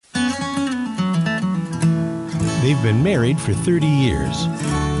They've been married for 30 years.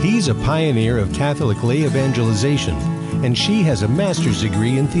 He's a pioneer of Catholic lay evangelization, and she has a master's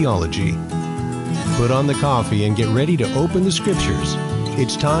degree in theology. Put on the coffee and get ready to open the scriptures.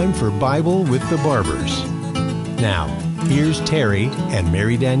 It's time for Bible with the Barbers. Now, here's Terry and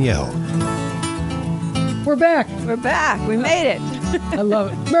Mary Danielle. We're back. We're back. We made it. I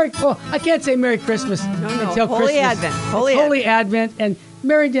love it. I can't say Merry Christmas until Holy Christmas. Advent. Holy Advent. And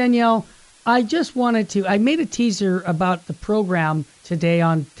Mary Danielle, I just wanted to, I made a teaser about the program today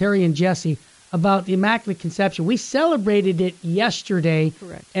on Terry and Jesse about the Immaculate Conception. We celebrated it yesterday.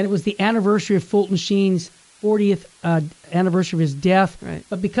 Correct. And it was the anniversary of Fulton Sheen's 40th anniversary of his death. Right.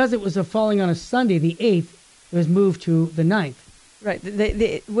 But because it was falling on a Sunday, the 8th, it was moved to the 9th. Right.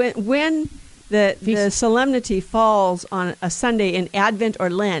 When the solemnity falls on a Sunday in Advent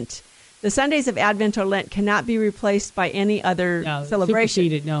or Lent, the Sundays of Advent or Lent cannot be replaced by any other celebration.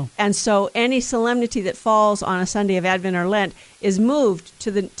 Superseded, no. And so any solemnity that falls on a Sunday of Advent or Lent is moved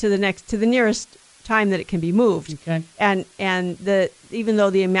to the nearest time that it can be moved. Okay. And even though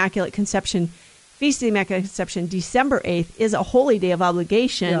the Immaculate Conception, Feast of the Immaculate Conception, December 8th, is a holy day of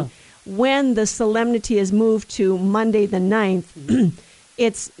obligation, when the solemnity is moved to Monday the 9th,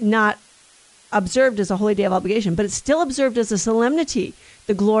 it's not observed as a holy day of obligation, but it's still observed as a solemnity.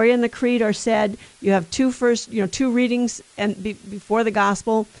 The Gloria and the Creed are said. You have two readings and before the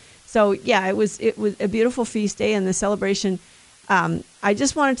Gospel. So yeah, it was a beautiful feast day and the celebration. I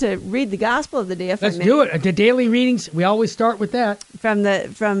just wanted to read the Gospel of the day. Let's do it. The daily readings. We always start with that. I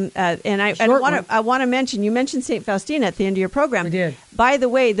want to mention. You mentioned Saint Faustina at the end of your program. I did. By the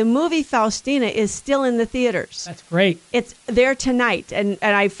way, the movie Faustina is still in the theaters. That's great. It's there tonight, and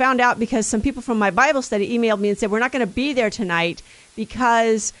I found out because some people from my Bible study emailed me and said we're not going to be there tonight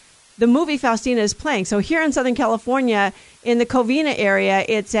because the movie Faustina is playing. So here in Southern California, in the Covina area,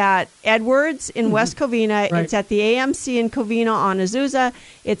 it's at Edwards in West Covina. Right. It's at the AMC in Covina on Azusa.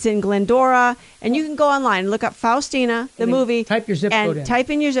 It's in Glendora. And you can go online and look up Faustina, the movie. Type your zip code in. Type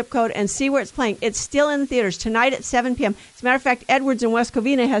in your zip code and see where it's playing. It's still in the theaters tonight at 7 p.m. As a matter of fact, Edwards in West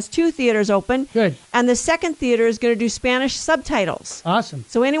Covina has 2 theaters open. Good. And the second theater is going to do Spanish subtitles. Awesome.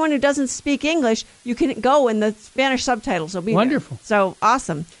 So anyone who doesn't speak English, you can go and the Spanish subtitles will be wonderful. There. So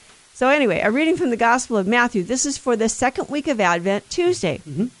awesome. So anyway, a reading from the Gospel of Matthew. This is for the second week of Advent, Tuesday.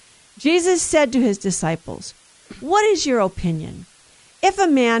 Mm-hmm. Jesus said to his disciples, "What is your opinion? If a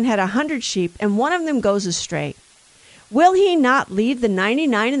man had 100 sheep and one of them goes astray, will he not leave the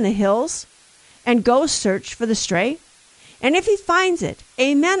 99 in the hills and go search for the stray? And if he finds it,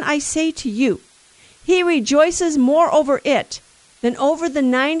 amen, I say to you, he rejoices more over it than over the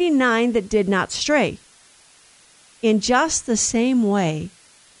 99 that did not stray. In just the same way,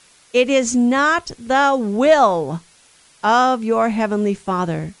 it is not the will of your heavenly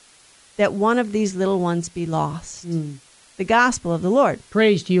Father that one of these little ones be lost." The Gospel of the Lord.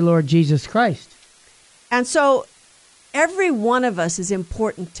 Praise to you, Lord Jesus Christ. And so every one of us is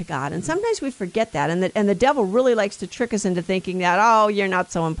important to God. And sometimes we forget that. And the devil really likes to trick us into thinking that, oh, you're not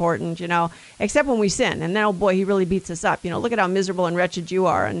so important, except when we sin. And then, oh, boy, he really beats us up. Look at how miserable and wretched you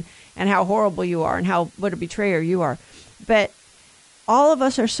are and how horrible you are and what a betrayer you are. But all of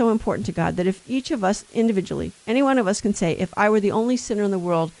us are so important to God that if each of us individually, any one of us can say, if I were the only sinner in the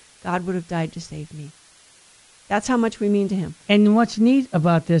world, God would have died to save me. That's how much we mean to him. And what's neat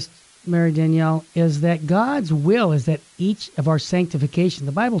about this, Mary Danielle, is that God's will is that each of our sanctification,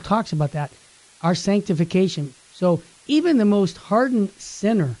 the Bible talks about that, our sanctification. So even the most hardened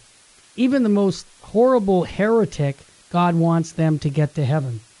sinner, even the most horrible heretic, God wants them to get to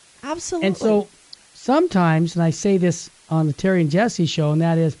heaven. Absolutely. And so sometimes, and I say this on the Terry and Jesse show, and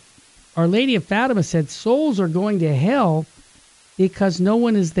that is, Our Lady of Fatima said souls are going to hell because no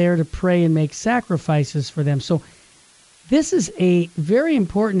one is there to pray and make sacrifices for them. So this is a very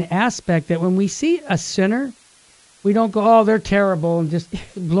important aspect that when we see a sinner, we don't go, oh, they're terrible, and just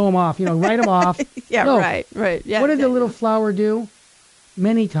blow them off, write them off. Yeah, no. Right. Yeah. What did the little flower do?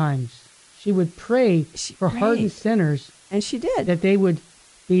 Many times she would pray for hardened sinners. And she did. That they would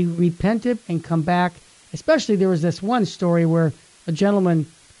be repentant and come back. Especially there was this one story where a gentleman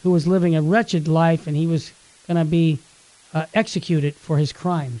who was living a wretched life and he was going to be executed for his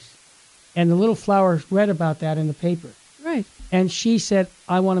crimes. And the little flower read about that in the paper. Right. And she said,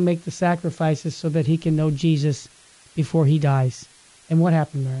 I want to make the sacrifices so that he can know Jesus before he dies. And what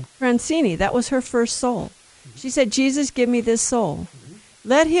happened, Mary? Francini, that was her first soul. She said, Jesus, give me this soul.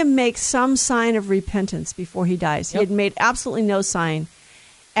 Let him make some sign of repentance before he dies. Yep. He had made absolutely no sign.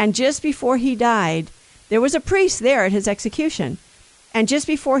 And just before he died, there was a priest there at his execution. And just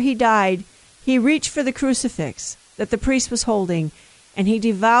before he died, he reached for the crucifix that the priest was holding, and he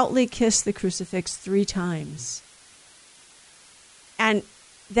devoutly kissed the crucifix 3 times. And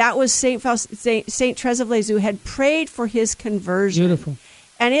that was Saint Therese of Lisieux had prayed for his conversion. Beautiful.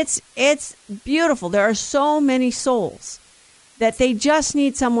 And it's beautiful. There are so many souls that they just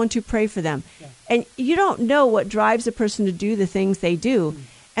need someone to pray for them. Yeah. And you don't know what drives a person to do the things they do.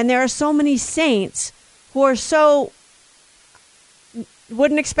 And there are so many saints who are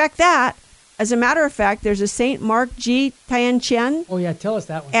wouldn't expect that. As a matter of fact, there's a Saint Mark G. Tianqian. Oh, yeah, tell us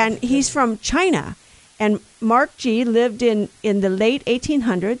that one. And he's from China. And Mark G. lived in the late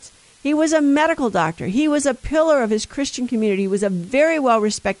 1800s. He was a medical doctor. He was a pillar of his Christian community. He was a very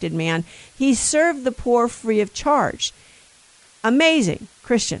well-respected man. He served the poor free of charge. Amazing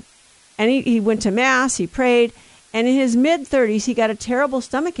Christian. And he went to Mass, he prayed, and in his mid-30s, he got a terrible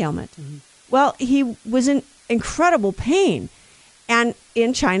stomach ailment. Mm-hmm. Well, he was in incredible pain. And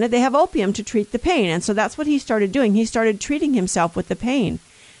in China, they have opium to treat the pain. And so that's what he started doing. He started treating himself with the pain.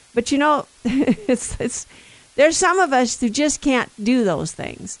 But, there's some of us who just can't do those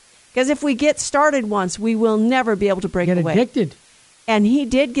things. Because if we get started once, we will never be able to break away. Get addicted. And he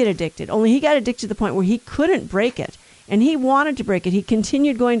did get addicted. Only he got addicted to the point where he couldn't break it. And he wanted to break it. He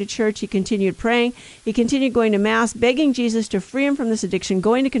continued going to church. He continued praying. He continued going to Mass, begging Jesus to free him from this addiction,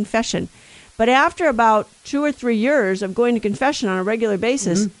 going to confession. But after about 2 or 3 years of going to confession on a regular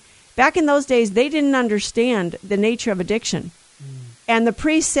basis, back in those days, they didn't understand the nature of addiction. And the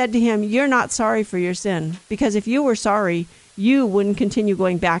priest said to him, "You're not sorry for your sin, because if you were sorry, you wouldn't continue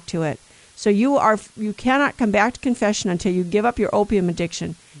going back to it. So you cannot come back to confession until you give up your opium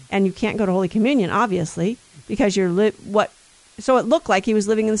addiction, and you can't go to Holy Communion, obviously, because So it looked like he was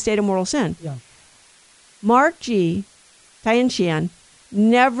living in the state of mortal sin." Yeah. Mark G. Tianqian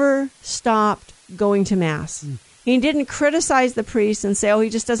never stopped going to Mass. He didn't criticize the priest and say, "Oh, he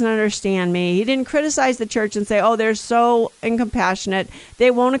just doesn't understand me." He didn't criticize the church and say, "Oh, they're so incompassionate.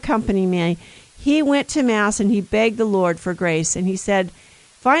 They won't accompany me." He went to Mass and he begged the Lord for grace. And he said,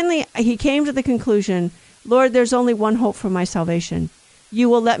 finally, he came to the conclusion, "Lord, there's only one hope for my salvation. You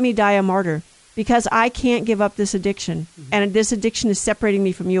will let me die a martyr, because I can't give up this addiction. And this addiction is separating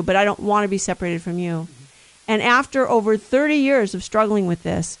me from you, but I don't want to be separated from you." And after over 30 years of struggling with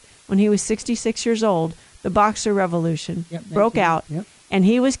this, when he was 66 years old, the Boxer Revolution broke out, and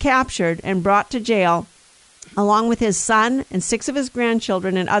he was captured and brought to jail along with his son and 6 of his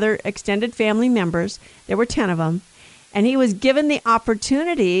grandchildren and other extended family members. There were 10 of them. And he was given the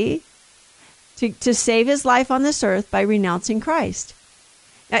opportunity to save his life on this earth by renouncing Christ.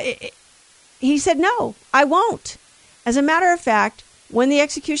 He said, "No, I won't." As a matter of fact, when the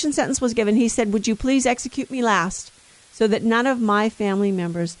execution sentence was given, he said, "Would you please execute me last, so that none of my family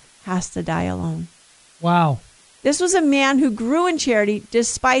members has to die alone." Wow. This was a man who grew in charity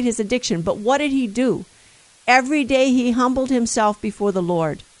despite his addiction. But what did he do? Every day he humbled himself before the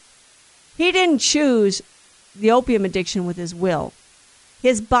Lord. He didn't choose the opium addiction with his will.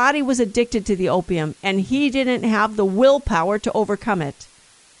 His body was addicted to the opium, and he didn't have the willpower to overcome it.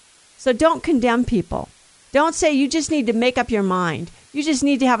 So don't condemn people. Don't say you just need to make up your mind. You just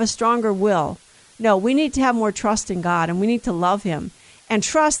need to have a stronger will. No, we need to have more trust in God, and we need to love him and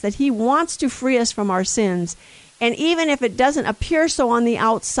trust that he wants to free us from our sins. And even if it doesn't appear so on the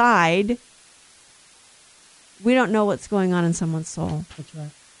outside, we don't know what's going on in someone's soul. That's right.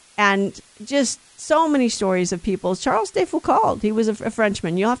 And just so many stories of people. Charles de Foucauld, he was a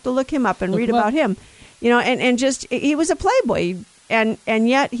Frenchman. You'll have to look him up and read about him. And just, he was a playboy. And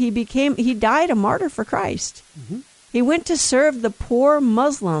yet he died a martyr for Christ. Mm-hmm. He went to serve the poor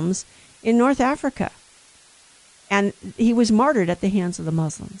Muslims in North Africa. And he was martyred at the hands of the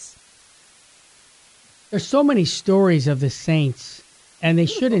Muslims. There's so many stories of the saints, and they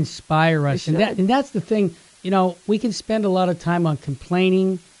should inspire us. And that's the thing. We can spend a lot of time on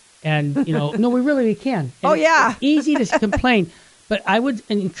complaining, and no, we can. And it's easy to complain, but I would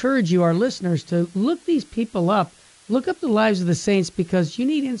encourage you, our listeners, to look these people up. Look up the lives of the saints, because you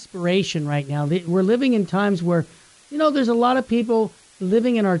need inspiration right now. We're living in times where, there's a lot of people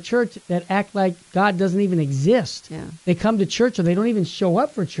living in our church that act like God doesn't even exist. Yeah. They come to church or they don't even show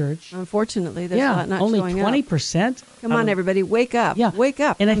up for church. Unfortunately, there's a lot not only showing 20%. Come on, everybody, wake up. Yeah. Wake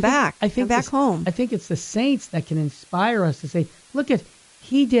up. And come back home. I think it's the saints that can inspire us to say, look,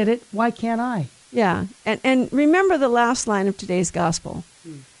 he did it. Why can't I? Yeah. And remember the last line of today's gospel.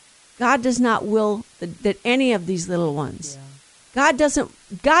 God does not will that any of these little ones. Yeah.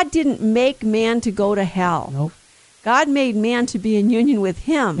 God didn't make man to go to hell. Nope. God made man to be in union with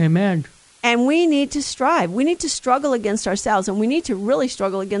him. Amen. And we need to strive. We need to struggle against ourselves, and we need to really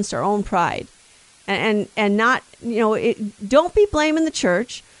struggle against our own pride. And not, don't be blaming the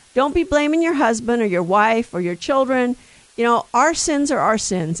church. Don't be blaming your husband or your wife or your children. our sins are our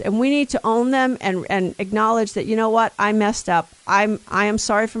sins, and we need to own them and acknowledge that, you know what, I messed up. I am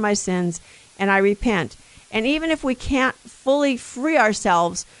sorry for my sins, and I repent. And even if we can't fully free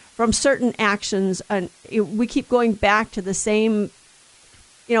ourselves from certain actions, and we keep going back to the same,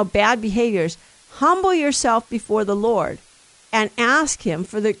 bad behaviors, humble yourself before the Lord and ask Him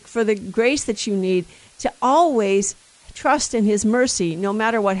for the grace that you need to always trust in His mercy no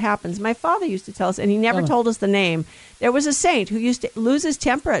matter what happens. My father used to tell us, and he never told us the name, there was a saint who used to lose his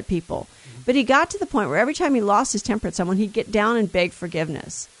temper at people. But he got to the point where every time he lost his temper at someone, he'd get down and beg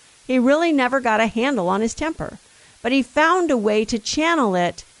forgiveness. He really never got a handle on his temper. But he found a way to channel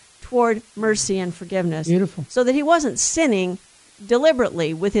it toward mercy and forgiveness. Beautiful. So that he wasn't sinning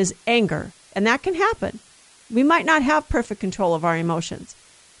deliberately with his anger. And that can happen. We might not have perfect control of our emotions,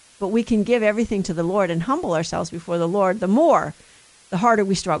 but we can give everything to the Lord and humble ourselves before the Lord. The harder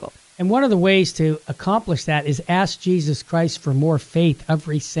we struggle. And one of the ways to accomplish that is ask Jesus Christ for more faith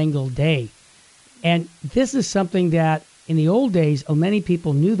every single day. And this is something that in the old days, many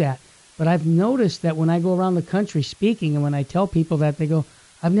people knew that. But I've noticed that when I go around the country speaking and when I tell people that, they go,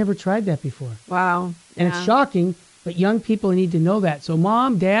 I've never tried that before. Wow. And it's shocking, but young people need to know that. So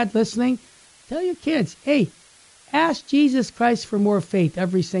mom, dad, listening, tell your kids, hey, ask Jesus Christ for more faith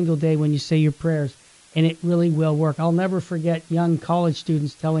every single day when you say your prayers, and it really will work. I'll never forget young college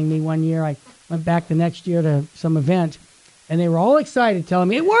students telling me one year, I went back the next year to some event, and they were all excited, telling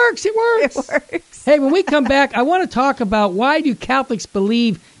me, it works. It works. Hey, when we come back, I want to talk about why do Catholics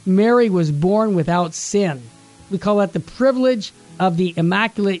believe Mary was born without sin? We call that the privilege of the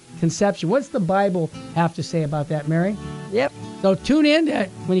Immaculate Conception. What's the Bible have to say about that, Mary? Yep. So tune in.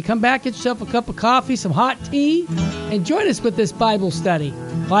 When you come back, get yourself a cup of coffee, some hot tea, and join us with this Bible study.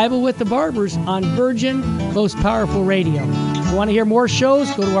 Bible with the Barbers on Virgin Most Powerful Radio. If you want to hear more shows,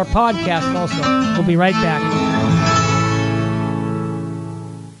 go to our podcast also. We'll be right back.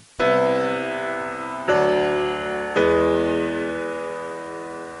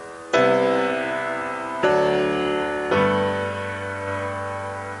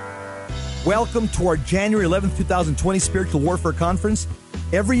 Welcome to our January 11th, 2020 Spiritual Warfare Conference.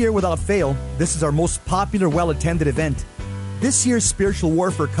 Every year without fail, this is our most popular, well-attended event. This year's Spiritual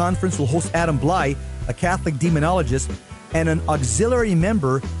Warfare Conference will host Adam Bly, a Catholic demonologist, and an auxiliary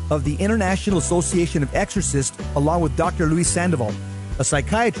member of the International Association of Exorcists, along with Dr. Luis Sandoval, a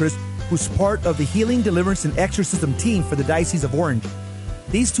psychiatrist who's part of the Healing, Deliverance, and Exorcism team for the Diocese of Orange.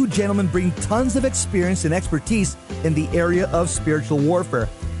 These two gentlemen bring tons of experience and expertise in the area of spiritual warfare.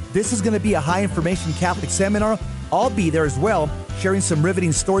 This is going to be a high-information Catholic seminar. I'll be there as well, sharing some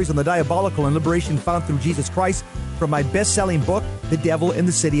riveting stories on the diabolical and liberation found through Jesus Christ from my best-selling book, The Devil in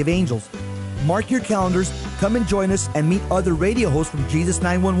the City of Angels. Mark your calendars, come and join us, and meet other radio hosts from Jesus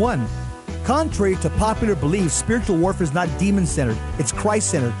 911. Contrary to popular belief, spiritual warfare is not demon-centered, it's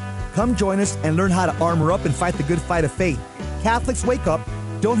Christ-centered. Come join us and learn how to armor up and fight the good fight of faith. Catholics, wake up.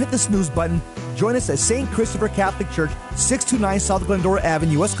 Don't hit the snooze button. Join us at St. Christopher Catholic Church, 629 South Glendora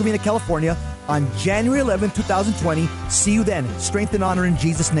Avenue, West Covina, California, on January 11, 2020. See you then. Strength and honor in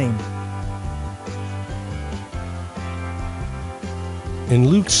Jesus' name. In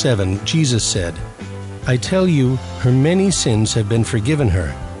Luke 7, Jesus said, I tell you, her many sins have been forgiven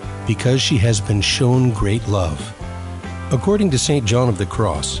her, because she has been shown great love. According to St. John of the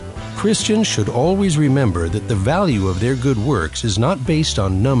Cross, Christians should always remember that the value of their good works is not based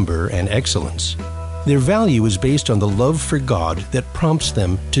on number and excellence. Their value is based on the love for God that prompts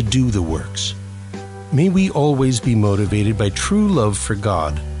them to do the works. May we always be motivated by true love for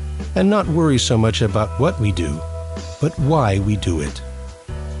God and not worry so much about what we do, but why we do it.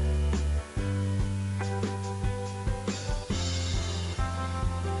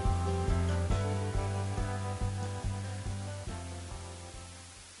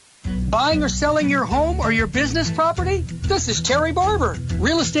 Buying or selling your home or your business property? This is Terry Barber.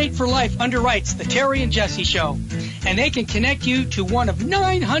 Real Estate for Life underwrites the Terry and Jesse Show. And they can connect you to one of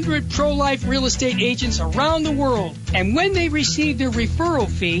 900 pro-life real estate agents around the world. And when they receive their referral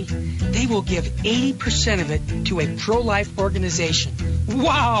fee, they will give 80% of it to a pro-life organization.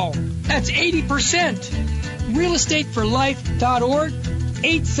 Wow! That's 80%! realestateforlife.org,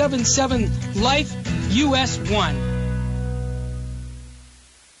 877-LIFE-US1.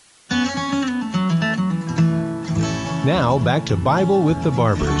 Now, back to Bible with the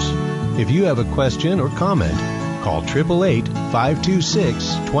Barbers. If you have a question or comment, call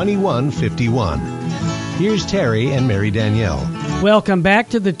 888-526-2151. Here's Terry and Mary Danielle. Welcome back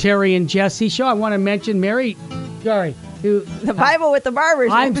to the Terry and Jesse Show. I want to mention Mary, who... The Bible with the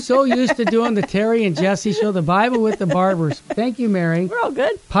Barbers. I'm so used to doing the Terry and Jesse Show, the Bible with the Barbers. Thank you, Mary. We're all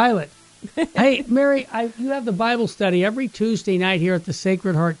good. Pilot Hey, Mary, you have the Bible study every Tuesday night here at the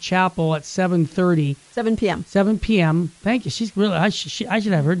Sacred Heart Chapel at 7:30. 7 p.m. 7 p.m. Thank you. She's really. I should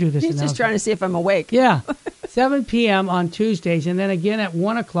have her do this. He's just trying to see if I'm awake. Yeah, 7 p.m. on Tuesdays, and then again at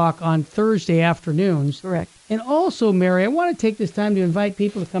 1 o'clock on Thursday afternoons. Correct. And also, Mary, I want to take this time to invite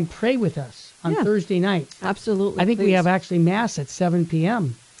people to come pray with us on Thursday nights. Absolutely. I think we please. have actually Mass at 7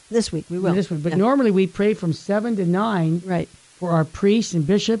 p.m. This week. We will. This one, but normally we pray from 7 to 9 Right. for our priests and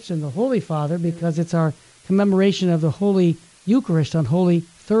bishops and the Holy Father because it's our commemoration of the Holy Eucharist on Holy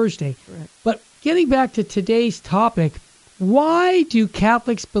Thursday. Correct. But getting back to today's topic, why do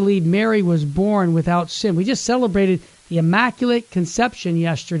Catholics believe Mary was born without sin? We just celebrated the Immaculate Conception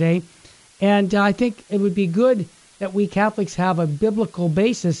yesterday, and I think it would be good that we Catholics have a biblical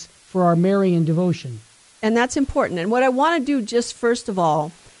basis for our Marian devotion. And that's important. And what I want to do just first of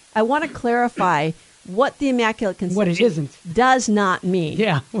all, I want to clarify what the Immaculate Conception What it isn't. does not mean.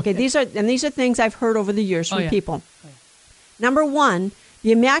 Yeah. Okay, these are things I've heard over the years from yeah. people. Number one,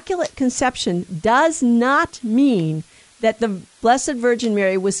 the Immaculate Conception does not mean that the Blessed Virgin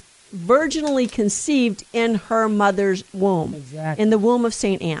Mary was virginally conceived in her mother's womb, Exactly. in the womb of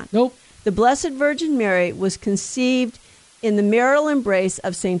St. Anne. Nope. The Blessed Virgin Mary was conceived in the marital embrace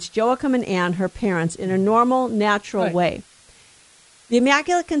of Saints Joachim and Anne, her parents, in a normal, natural Right. way. The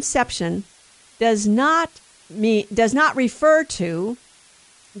Immaculate Conception does not refer to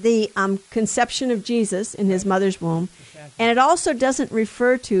the conception of Jesus in his mother's womb, and it also doesn't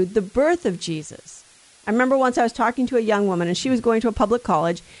refer to the birth of Jesus. I remember once I was talking to a young woman, and she was going to a public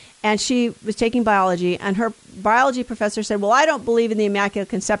college, and she was taking biology, and her biology professor said, well, I don't believe in the Immaculate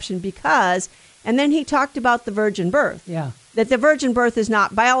Conception because, and then he talked about the virgin birth. Yeah. That the virgin birth is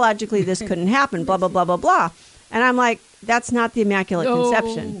not, biologically this couldn't happen, blah, blah, blah, blah, blah. And I'm like, that's not the Immaculate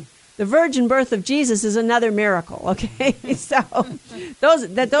Conception. The virgin birth of Jesus is another miracle, okay? So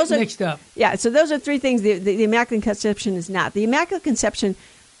those are mixed up. Yeah, so those are three things the Immaculate Conception is not. The Immaculate Conception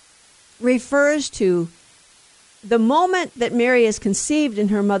refers to the moment that Mary is conceived in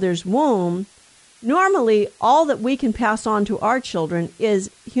her mother's womb. Normally, all that we can pass on to our children is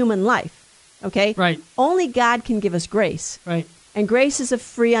human life, okay? Right. Only God can give us grace. Right. And grace is a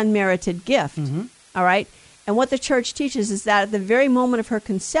free, unmerited gift, Mm-hmm. all right? And what the church teaches is that at the very moment of her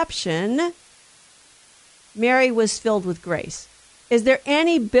conception, Mary was filled with grace. Is there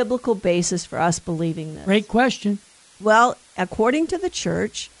any biblical basis for us believing this? Great question. Well, according to the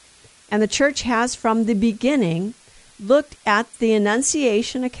church, and the church has from the beginning looked at the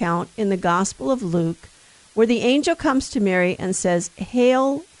Annunciation account in the Gospel of Luke, where the angel comes to Mary and says,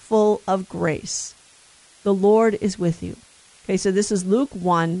 "Hail, full of grace, the Lord is with you." Okay, so this is Luke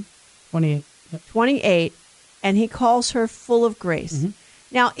 1, 28. Yep. 28, and he calls her full of grace. Mm-hmm.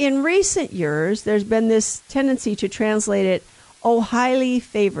 Now, in recent years, there's been this tendency to translate it, "Oh, highly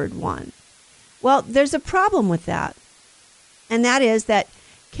favored one." Well, there's a problem with that, and that is that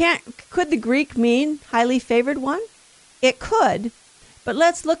could the Greek mean highly favored one? It could, but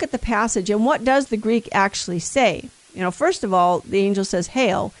let's look at the passage, and what does the Greek actually say? You know, first of all, the angel says,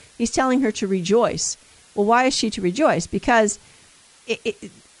 "Hail." He's telling her to rejoice. Well, why is she to rejoice? Because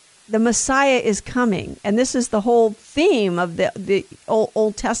the Messiah is coming, and this is the whole theme of the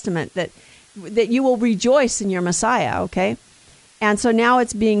Old Testament, that you will rejoice in your Messiah, okay? And so now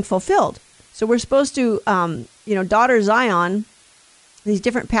it's being fulfilled. So we're supposed to, daughter Zion, these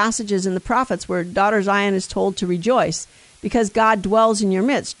different passages in the prophets where daughter Zion is told to rejoice because God dwells in your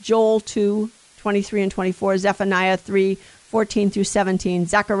midst. Joel 2:23 and 24, Zephaniah 3:14 through 17,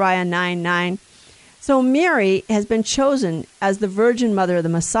 Zechariah 9:9. So Mary has been chosen as the virgin mother of the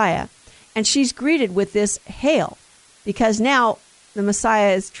Messiah, and she's greeted with this hail, because now the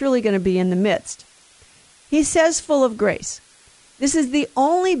Messiah is truly going to be in the midst. He says full of grace. This is the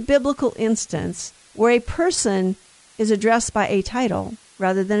only biblical instance where a person is addressed by a title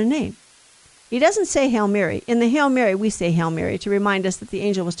rather than a name. He doesn't say Hail Mary. In the Hail Mary, we say Hail Mary to remind us that the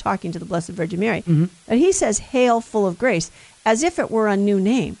angel was talking to the Blessed Virgin Mary. Mm-hmm. But he says Hail full of grace, as if it were a new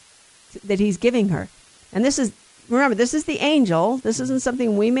name that he's giving her. And this is, remember, this is the angel. This isn't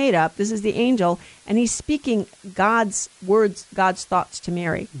something we made up. This is the angel, and he's speaking God's words, God's thoughts to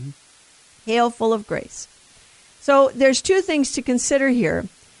Mary. Mm-hmm. Hail full of grace. So there's two things to consider here.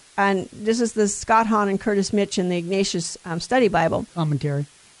 And this is the Scott Hahn and Curtis Mitch in the Ignatius Study Bible.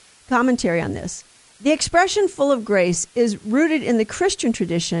 Commentary on this. The expression full of grace is rooted in the Christian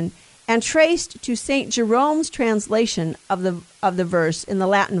tradition and traced to St. Jerome's translation of the verse in the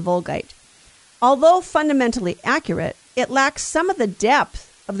Latin Vulgate. Although fundamentally accurate, it lacks some of the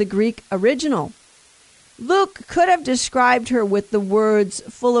depth of the Greek original. Luke could have described her with the words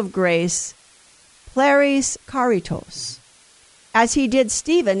full of grace, pleris charitos. as he did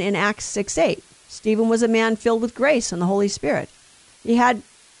Stephen in Acts 6:8. Stephen was a man filled with grace and the Holy Spirit. He had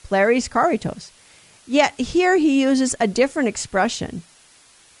pleris karitos. Yet here he uses a different expression,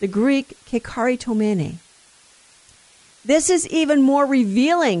 the Greek kekaritomene. This is even more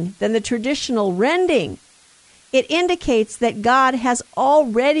revealing than the traditional rending. It indicates that God has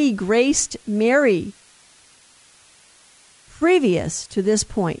already graced Mary previous to this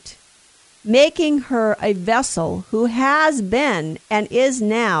point, making her a vessel who has been and is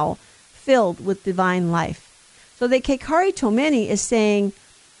now filled with divine life. So the kekaritomene is saying,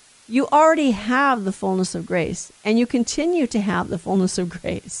 you already have the fullness of grace, and you continue to have the fullness of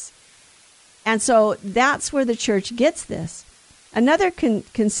grace. And so that's where the church gets this. Another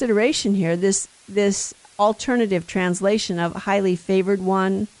consideration here, this alternative translation of highly favored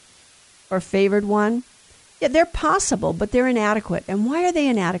one or favored one, yeah, they're possible, but they're inadequate. And why are they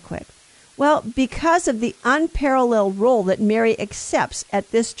inadequate? Well, because of the unparalleled role that Mary accepts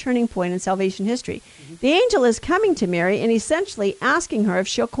at this turning point in salvation history. Mm-hmm. The angel is coming to Mary and essentially asking her if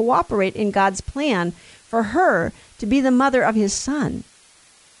she'll cooperate in God's plan for her to be the mother of his son,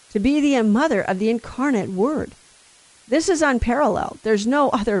 to be the mother of the incarnate Word. This is unparalleled. There's no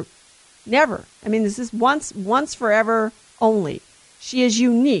other, never. I mean, this is once forever only. She is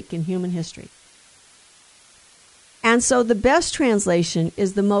unique in human history. And so the best translation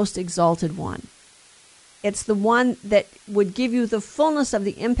is the most exalted one. It's the one that would give you the fullness of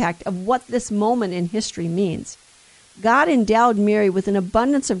the impact of what this moment in history means. God endowed Mary with an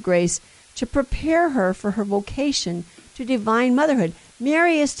abundance of grace to prepare her for her vocation to divine motherhood.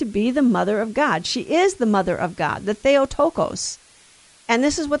 Mary is to be the mother of God. She is the mother of God, the Theotokos. And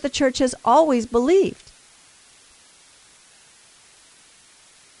this is what the church has always believed.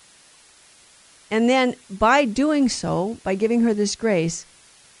 And then by doing so, by giving her this grace,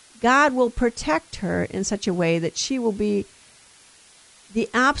 God will protect her in such a way that she will be the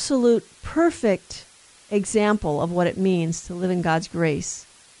absolute perfect example of what it means to live in God's grace,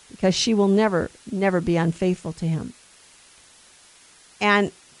 because she will never be unfaithful to him.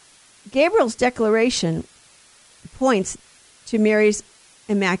 And Gabriel's declaration points to Mary's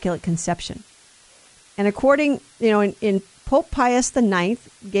Immaculate Conception. And according, in Pope Pius IX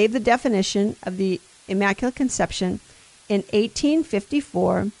gave the definition of the Immaculate Conception in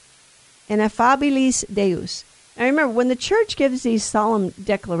 1854 in Affabilis Deus. Now remember, when the church gives these solemn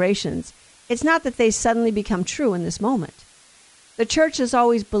declarations, it's not that they suddenly become true in this moment. The church has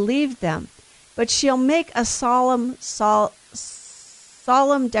always believed them, but she'll make a solemn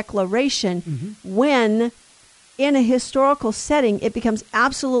declaration when, in a historical setting, it becomes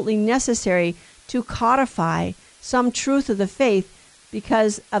absolutely necessary to codify some truth of the faith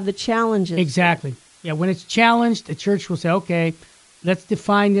because of the challenges. Exactly. Yeah, when it's challenged, the church will say, okay, let's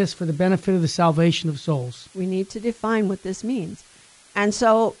define this for the benefit of the salvation of souls. We need to define what this means. And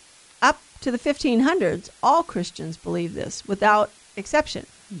so up to the 1500s, all Christians believe this without exception.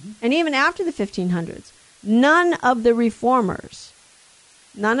 Mm-hmm. And even after the 1500s, none of the reformers,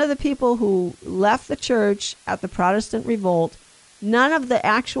 none of the people who left the church at the Protestant revolt, none of the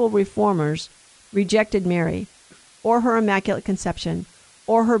actual reformers rejected Mary or her Immaculate Conception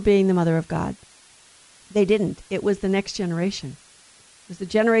or her being the Mother of God. They didn't. It was the next generation. It was the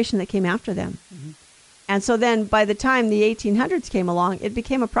generation that came after them. Mm-hmm. And so then by the time the 1800s came along, it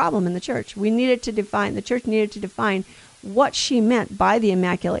became a problem in the church. The church needed to define what she meant by the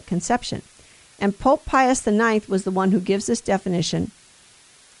Immaculate Conception. And Pope Pius IX was the one who gives this definition.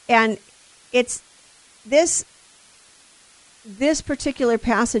 And it's this particular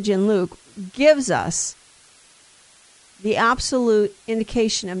passage in Luke gives us the absolute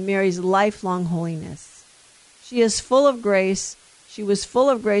indication of Mary's lifelong holiness. She is full of grace. She was full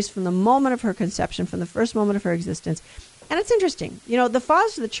of grace from the moment of her conception, from the first moment of her existence. And it's interesting. The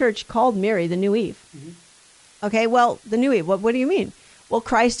fathers of the church called Mary the new Eve. Mm-hmm. Okay, well, the new Eve. What do you mean? Well,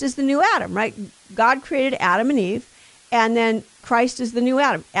 Christ is the new Adam, right? God created Adam and Eve, and then Christ is the new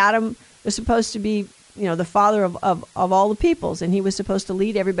Adam. Adam was supposed to be, the father of all the peoples, and he was supposed to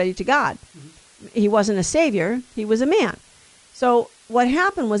lead everybody to God. Mm-hmm. He wasn't a savior. He was a man. So what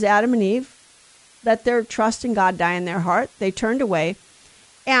happened was Adam and Eve let their trust in God die in their heart. They turned away,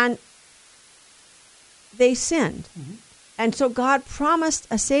 and they sinned. Mm-hmm. And so God promised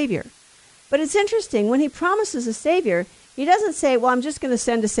a savior. But it's interesting, when he promises a savior, he doesn't say, well, I'm just going to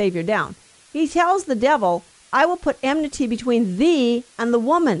send a savior down. He tells the devil, I will put enmity between thee and the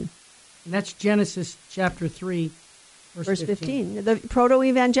woman. And that's Genesis chapter 3, verse 15, the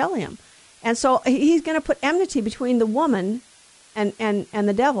proto-evangelium. And so he's going to put enmity between the woman and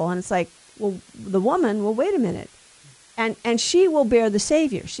the devil. And it's like, well, the woman, well, wait a minute. And she will bear the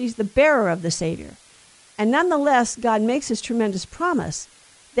Savior. She's the bearer of the Savior. And nonetheless, God makes this tremendous promise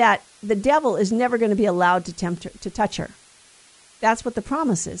that the devil is never going to be allowed to tempt her, to touch her. That's what the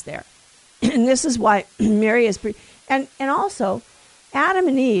promise is there. And this is why Mary is... And also, Adam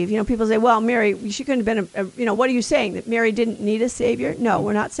and Eve, people say, well, Mary, she couldn't have been what are you saying? That Mary didn't need a Savior? No,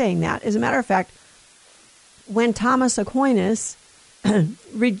 we're not saying that. As a matter of fact, when Thomas Aquinas,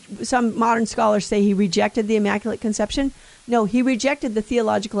 some modern scholars say he rejected the Immaculate Conception. No, he rejected the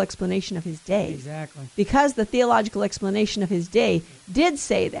theological explanation of his day. Exactly. Because the theological explanation of his day did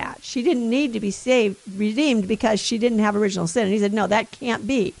say that. She didn't need to be redeemed because she didn't have original sin. And he said, no, that can't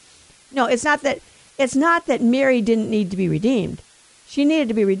be. No, it's not that Mary didn't need to be redeemed. She needed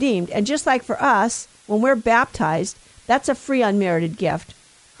to be redeemed. And just like for us, when we're baptized, that's a free unmerited gift.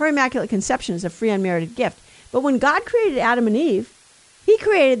 Her Immaculate Conception is a free unmerited gift. But when God created Adam and Eve, he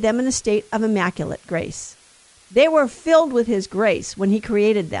created them in a state of immaculate grace. They were filled with his grace when he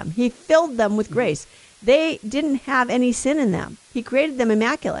created them. He filled them with grace. They didn't have any sin in them. He created them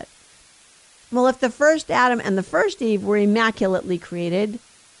immaculate. Well, if the first Adam and the first Eve were immaculately created,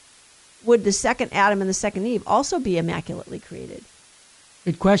 would the second Adam and the second Eve also be immaculately created?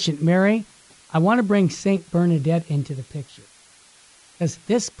 Good question. Mary, I want to bring St. Bernadette into the picture. Because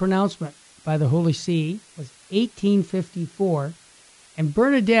this pronouncement by the Holy See was 1854, and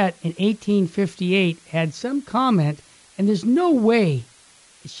Bernadette in 1858 had some comment, and there's no way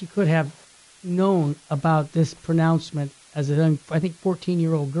she could have known about this pronouncement as a, I think,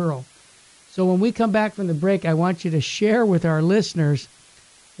 14-year-old girl. So when we come back from the break, I want you to share with our listeners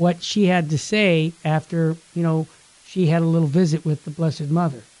what she had to say after, she had a little visit with the Blessed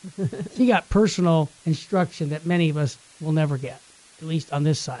Mother. She got personal instruction that many of us will never get, at least on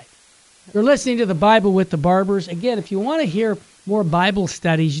this side. You're listening to The Bible with the Barbers. Again, if you want to hear more Bible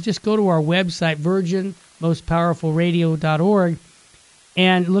studies, you just go to our website, virginmostpowerfulradio.org,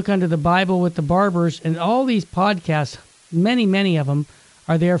 and look under The Bible with the Barbers. And all these podcasts, many, many of them,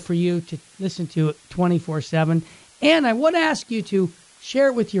 are there for you to listen to 24/7. And I want to ask you to share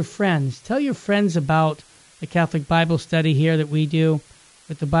it with your friends. Tell your friends about the Catholic Bible study here that we do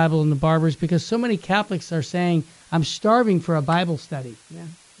with the Bible and the Barbers, because so many Catholics are saying, I'm starving for a Bible study. Yeah.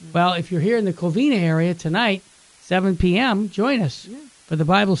 Well, if you're here in the Covina area tonight, 7 p.m., join us for the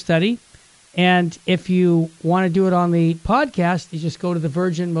Bible study. And if you want to do it on the podcast, you just go to the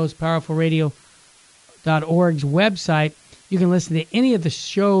virginmostpowerfulradio.org's website. You can listen to any of the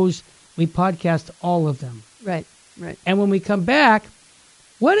shows. We podcast all of them. Right. And when we come back,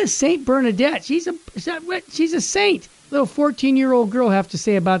 what is St. Bernadette? She's a saint. Little 14-year-old girl have to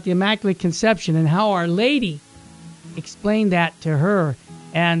say about the Immaculate Conception and how Our Lady explained that to her.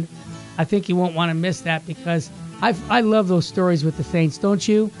 And I think you won't want to miss that, because I love those stories with the saints, don't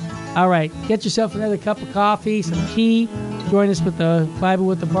you? All right, get yourself another cup of coffee, some tea. Join us with the Bible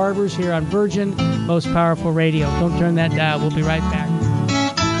with the Barbers here on Virgin Most Powerful Radio. Don't turn that dial. We'll be right back.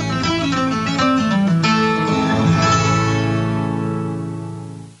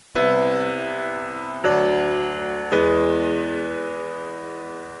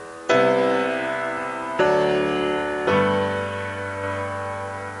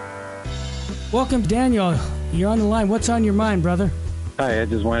 Welcome, Daniel. You're on the line. What's on your mind, brother? Hi, I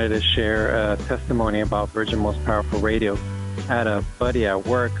just wanted to share a testimony about Virgin Most Powerful Radio. I had a buddy at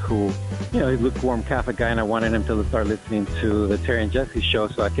work who, he's a lukewarm Catholic guy, and I wanted him to start listening to the Terry and Jesse show,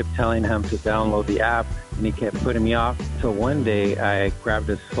 so I kept telling him to download the app, and he kept putting me off. So one day, I grabbed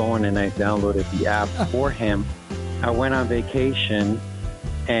his phone and I downloaded the app for him. I went on vacation,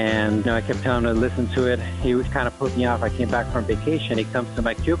 and I kept telling him to listen to it. He was kind of put me off. I came back from vacation. He comes to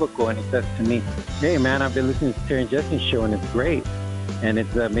my cubicle and he says to me, "Hey, man, I've been listening to Terry and Jesse's show, and it's great." And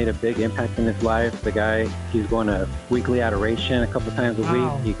it's made a big impact in his life. The guy, he's going to weekly adoration a couple times a week.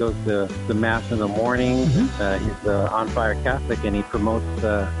 He goes to the Mass in the morning. Mm-hmm. He's an on-fire Catholic, and he promotes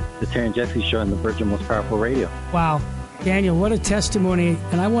the Terry and Jesse show on the Virgin Most Powerful Radio. Wow. Daniel, what a testimony.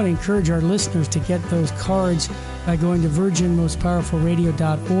 And I want to encourage our listeners to get those cards by going to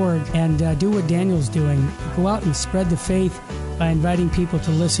virginmostpowerfulradio.org and do what Daniel's doing. Go out and spread the faith by inviting people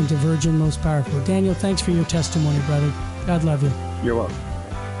to listen to Virgin Most Powerful. Daniel, thanks for your testimony, brother. God love you. You're welcome.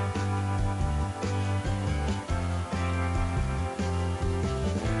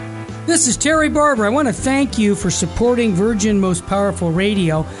 This is Terry Barber. I want to thank you for supporting Virgin Most Powerful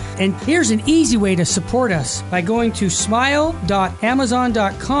Radio. And here's an easy way to support us by going to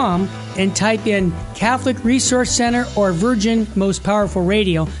smile.amazon.com and type in Catholic Resource Center or Virgin Most Powerful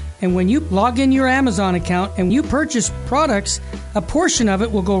Radio. And when you log in your Amazon account and you purchase products, a portion of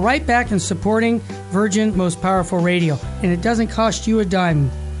it will go right back in supporting Virgin Most Powerful Radio. And it doesn't cost you a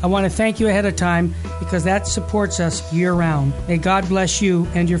dime. I want to thank you ahead of time because that supports us year-round. May God bless you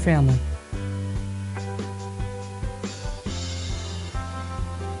and your family.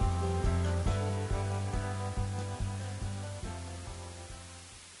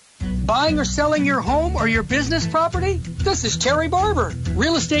 buying or selling your home or your business property? This is Terry Barber.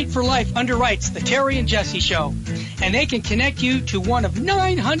 Real Estate for Life underwrites the Terry and Jesse Show, and they can connect you to one of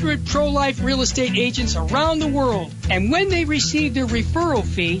 900 pro-life real estate agents around the world. And when they receive their referral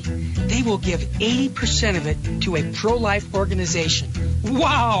fee, they will give 80% of it to a pro-life organization.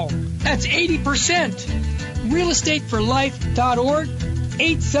 Wow, that's 80%. realestateforlife.org,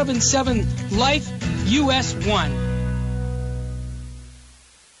 877-LIFE-US1.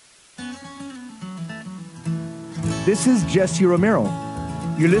 This is Jesse Romero.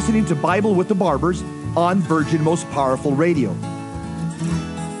 You're listening to Bible with the Barbers on Virgin Most Powerful Radio.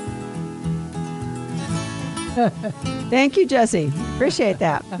 Thank you, Jesse. Appreciate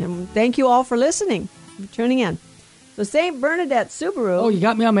that. And thank you all for listening, for tuning in. So St. Bernadette Subaru. Oh, you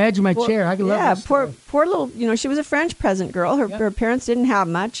got me on the edge of my chair. I can love this. Poor little, she was a French peasant girl. Her parents didn't have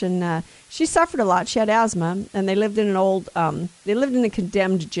much, and she suffered a lot. She had asthma, and they lived in a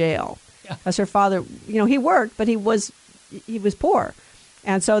condemned jail. Because her father, he worked, but he was poor.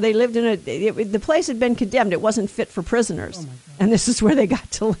 And so they lived in the place had been condemned. It wasn't fit for prisoners. And this is where they got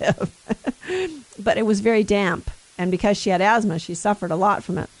to live. But it was very damp. And because she had asthma, she suffered a lot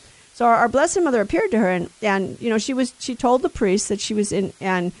from it. So our Blessed Mother appeared to her, and she told the priest that she was in,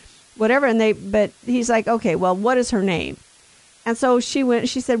 and whatever, but he's like, okay, well, what is her name? And so she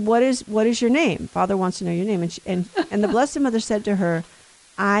said, what is your name? Father wants to know your name. And the Blessed Mother said to her,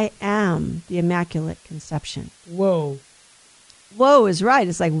 I am the Immaculate Conception. Whoa. Whoa is right.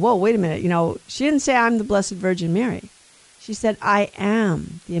 It's like, whoa, wait a minute. She didn't say I'm the Blessed Virgin Mary. She said, I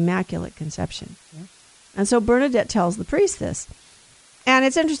am the Immaculate Conception. Yeah. And so Bernadette tells the priest this. And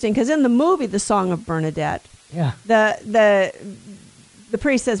it's interesting because in the movie, The Song of Bernadette, the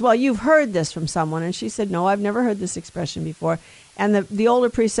priest says, well, you've heard this from someone. And she said, no, I've never heard this expression before. And the older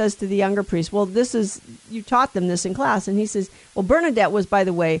priest says to the younger priest, well, you taught them this in class. And he says, well, Bernadette was, by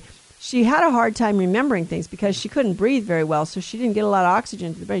the way, she had a hard time remembering things because she couldn't breathe very well. So she didn't get a lot of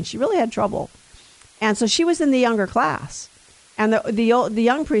oxygen to the brain. She really had trouble. And so she was in the younger class. And the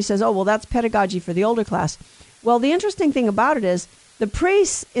young priest says, oh, well, that's pedagogy for the older class. Well, the interesting thing about it is the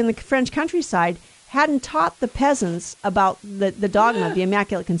priests in the French countryside hadn't taught the peasants about the dogma of the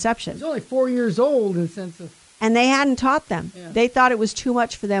Immaculate Conception. He's only 4 years old in the sense of... And they hadn't taught them. Yeah. They thought it was too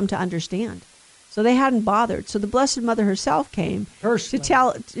much for them to understand. So they hadn't bothered. So the Blessed Mother herself came to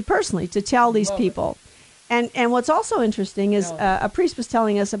tell these people. And what's also interesting is a priest was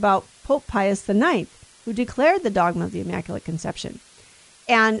telling us about Pope Pius IX, who declared the dogma of the Immaculate Conception.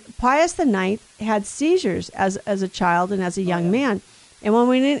 And Pius IX had seizures as a child and as a young man. And when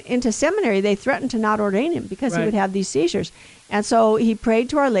we went into seminary, they threatened to not ordain him because he would have these seizures. And so he prayed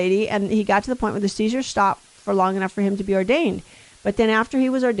to Our Lady, and he got to the point where the seizures stopped for long enough for him to be ordained. But then after he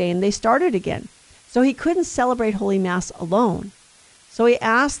was ordained, they started again. So he couldn't celebrate Holy Mass alone. So he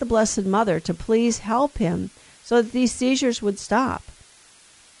asked the Blessed Mother to please help him so that these seizures would stop.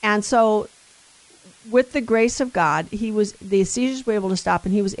 And so with the grace of God, the seizures were able to stop,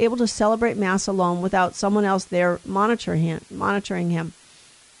 and he was able to celebrate Mass alone without someone else there monitoring him.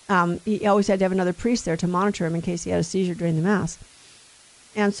 He always had to have another priest there to monitor him in case he had a seizure during the Mass.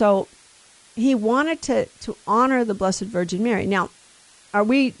 And so he wanted to honor the Blessed Virgin Mary. Now, are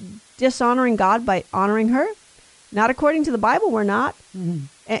we dishonoring God by honoring her? Not according to the Bible, we're not.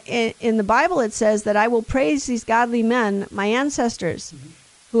 Mm-hmm. In the Bible, it says that I will praise these godly men, my ancestors,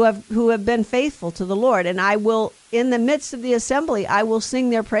 who have been faithful to the Lord, and I will, in the midst of the assembly, I will sing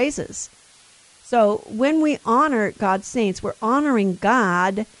their praises. So when we honor God's saints, we're honoring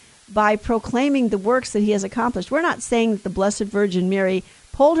God by proclaiming the works that he has accomplished. We're not saying that the Blessed Virgin Mary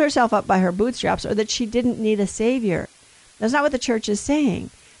pulled herself up by her bootstraps or that she didn't need a Savior. That's not what the church is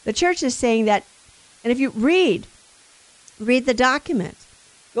saying. The church is saying that, and if you read the document,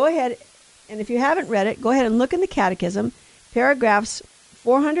 go ahead, and if you haven't read it, go ahead and look in the Catechism, paragraphs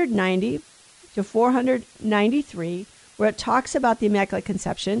 490 to 493, where it talks about the Immaculate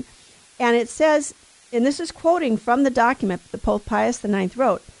Conception. And it says, and this is quoting from the document that Pope Pius IX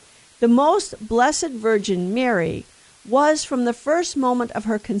wrote, the most Blessed Virgin Mary was from the first moment of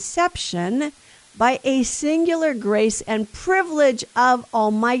her conception, by a singular grace and privilege of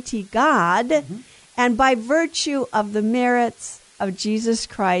Almighty God, and by virtue of the merits of Jesus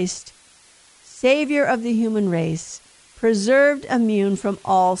Christ, Savior of the human race, preserved immune from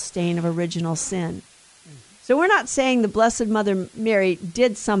all stain of original sin. So we're not saying the Blessed Mother Mary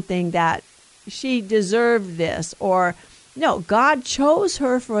did something that she deserved this, or no, God chose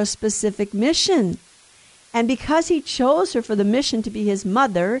her for a specific mission. And because he chose her for the mission to be his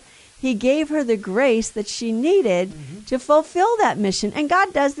mother, he gave her the grace that she needed to fulfill that mission. And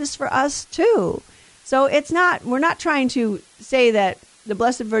God does this for us too. So we're not trying to say that the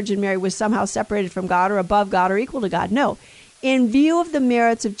Blessed Virgin Mary was somehow separated from God or above God or equal to God. No. In view of the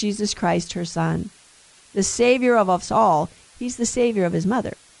merits of Jesus Christ, her Son, the Savior of us all, he's the Savior of his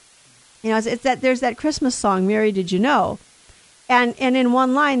mother. You know, it's that there's that Christmas song, Mary, Did You Know? And in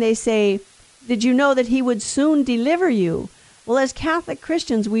one line they say, did you know that he would soon deliver you? Well, as Catholic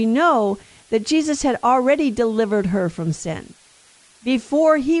Christians, we know that Jesus had already delivered her from sin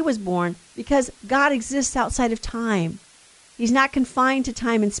before he was born, because God exists outside of time. He's not confined to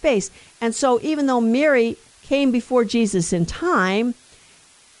time and space. And so even though Mary came before Jesus in time,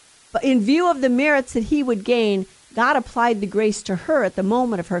 but in view of the merits that he would gain, God applied the grace to her at the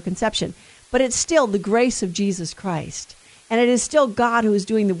moment of her conception. But it's still the grace of Jesus Christ. And it is still God who is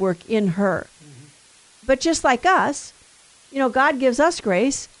doing the work in her. Mm-hmm. But just like us, you know, God gives us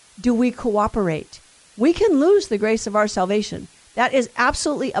grace. Do we cooperate? We can lose the grace of our salvation. That is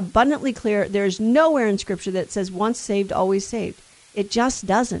absolutely abundantly clear. There's nowhere in Scripture that says once saved, always saved. It just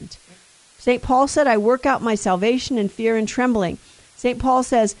doesn't. St. Paul said, I work out my salvation in fear and trembling. St. Paul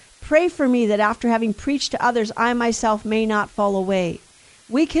says, pray for me that after having preached to others, I myself may not fall away.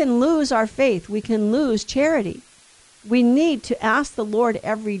 We can lose our faith. We can lose charity. We need to ask the Lord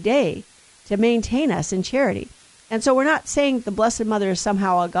every day to maintain us in charity. And so we're not saying the Blessed Mother is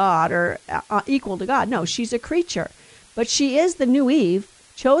somehow a God or equal to God. No, she's a creature. But she is the new Eve,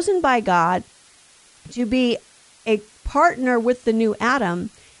 chosen by God to be a partner with the new Adam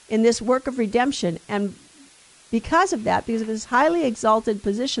in this work of redemption. And because of that, because of this highly exalted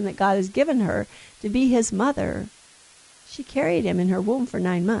position that God has given her to be his mother, she carried him in her womb for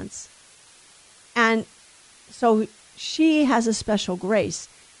 9 months. And so she has a special grace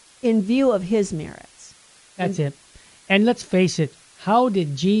in view of his merits. That's it. And let's face it, how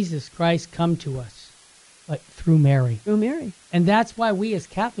did Jesus Christ come to us? Like through Mary. Through Mary. And that's why we as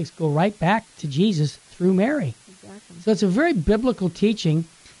Catholics go right back to Jesus through Mary. Exactly. So it's a very biblical teaching.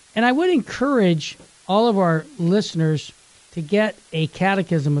 And I would encourage all of our listeners to get a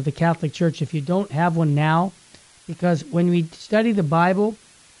catechism of the Catholic Church if you don't have one now, because when we study the Bible,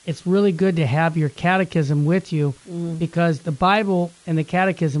 it's really good to have your catechism with you, because the Bible and the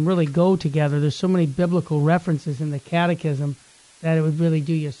catechism really go together. There's so many biblical references in the catechism that it would really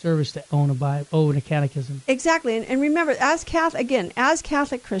do you a service to own a Bible, own a catechism. Exactly. And remember, as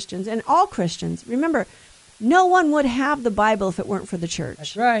Catholic Christians and all Christians, remember, no one would have the Bible if it weren't for the church.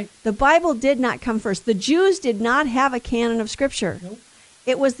 That's right. The Bible did not come first. The Jews did not have a canon of Scripture. Nope.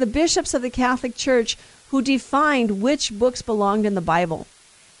 It was the bishops of the Catholic Church who defined which books belonged in the Bible.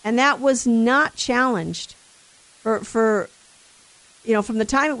 And that was not challenged for you know, from the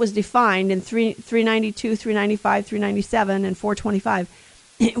time it was defined in 392, 395, 397, and 425.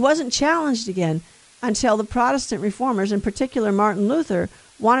 It wasn't challenged again until the Protestant reformers, in particular Martin Luther,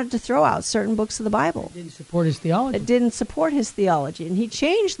 wanted to throw out certain books of the Bible. It didn't support his theology. It didn't support his theology. And he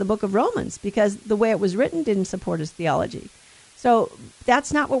changed the book of Romans because the way it was written didn't support his theology. So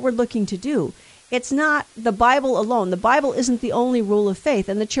that's not what we're looking to do. It's not the Bible alone. The Bible isn't the only rule of faith,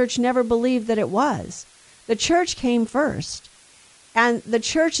 and the church never believed that it was. The church came first, and the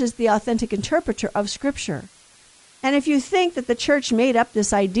church is the authentic interpreter of Scripture. And if you think that the church made up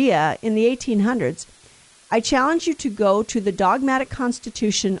this idea in the 1800s, I challenge you to go to the dogmatic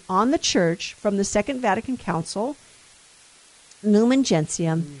constitution on the church from the Second Vatican Council, Lumen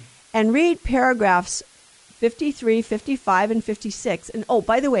Gentium, and read paragraphs 53, 55, and 56. And oh,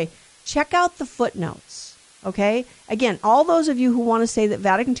 by the way, check out the footnotes, okay? Again, all those of you who want to say that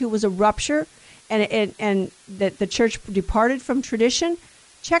Vatican II was a rupture and that the church departed from tradition,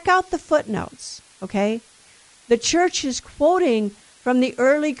 check out the footnotes, okay? The church is quoting from the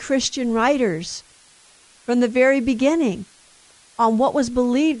early Christian writers from the very beginning on what was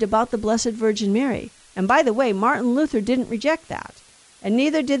believed about the Blessed Virgin Mary. And by the way, Martin Luther didn't reject that, and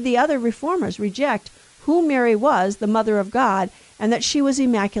neither did the other reformers reject who Mary was, the Mother of God, and that she was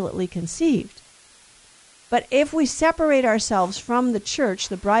immaculately conceived. But if we separate ourselves from the church,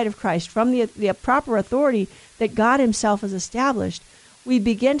 the bride of Christ, from the proper authority that God himself has established, we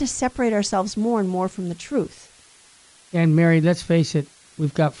begin to separate ourselves more and more from the truth. And Mary, let's face it,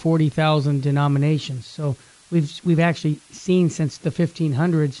 we've got 40,000 denominations. So we've actually seen since the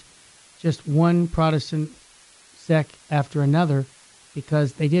 1500s just one Protestant sect after another,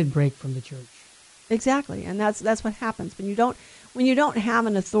 because they did break from the church. Exactly, and that's what happens when you don't have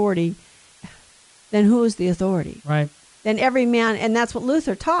an authority. Then who is the authority? Right. Then every man, and that's what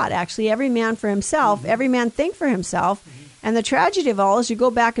Luther taught, actually, every man for himself, every man think for himself. And the tragedy of all is you go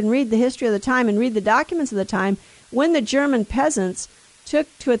back and read the history of the time and read the documents of the time, when the German peasants took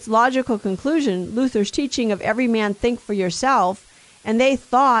to its logical conclusion Luther's teaching of every man think for yourself, and they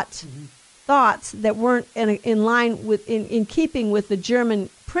thought thoughts that weren't in line with, in keeping with the German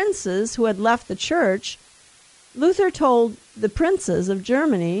princes who had left the church, Luther told the princes of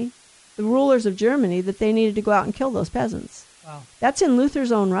Germany, the rulers of Germany, that they needed to go out and kill those peasants. Wow. That's in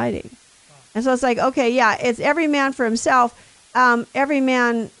Luther's own writing. Wow. And so it's like, okay, yeah, it's every man for himself. Every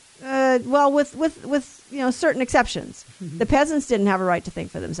man, with certain exceptions. The peasants didn't have a right to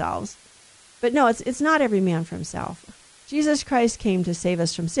think for themselves. But no, it's not every man for himself. Jesus Christ came to save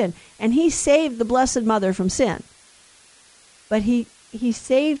us from sin, and he saved the Blessed Mother from sin. But he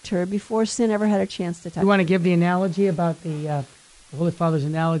saved her before sin ever had a chance to touch her. You want to give the analogy about the Holy Father's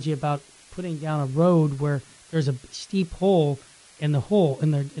analogy about putting down a road where there's a steep hole in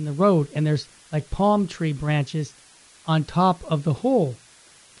the road, and there's like palm tree branches on top of the hole.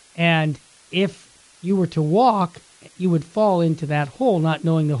 And if you were to walk, you would fall into that hole, not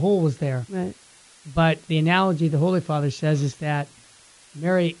knowing the hole was there. Right. But the analogy the Holy Father says is that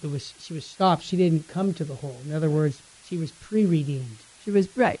Mary, she was stopped. She didn't come to the hole. In other words, she was pre-redeemed. She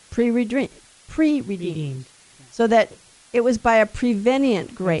was, right, pre-redeemed. So that it was by a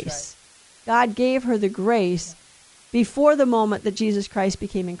prevenient grace. Right. God gave her the grace before the moment that Jesus Christ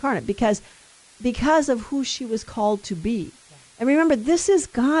became incarnate, because of who she was called to be. And remember, this is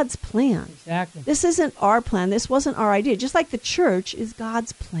God's plan. Exactly. This isn't our plan. This wasn't our idea. Just like the church is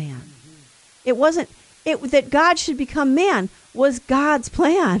God's plan. Mm-hmm. It wasn't that God should become man was God's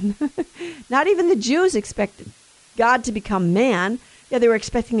plan. Not even the Jews expected God to become man. Yeah, they were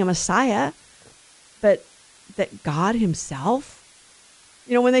expecting a Messiah, but that God himself,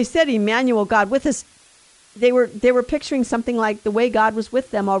 when they said Emmanuel, God with us, they were picturing something like the way God was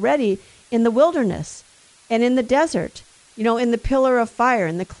with them already in the wilderness and in the desert, in the pillar of fire,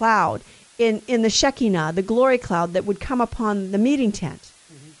 in the cloud, in the Shekinah, the glory cloud that would come upon the meeting tent.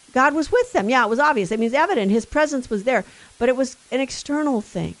 God was with them. Yeah, it was obvious. I mean, it's evident. His presence was there. But it was an external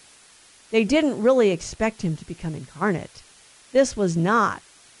thing. They didn't really expect him to become incarnate. This was not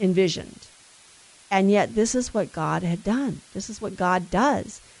envisioned. And yet, this is what God had done. This is what God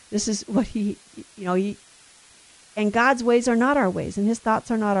does. This is what he and God's ways are not our ways, and his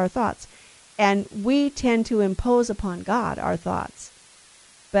thoughts are not our thoughts. And we tend to impose upon God our thoughts.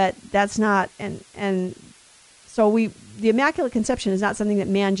 But that's not, and so the Immaculate Conception is not something that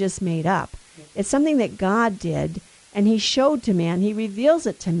man just made up. It's something that God did, and he showed to man. He reveals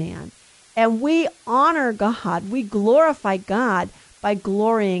it to man. And we honor God. We glorify God by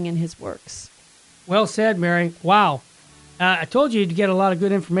glorying in his works. Well said, Mary. Wow. I told you to get a lot of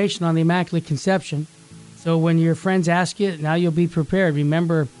good information on the Immaculate Conception. So when your friends ask you, now you'll be prepared.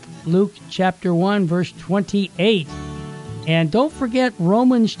 Remember Luke chapter 1, verse 28. And don't forget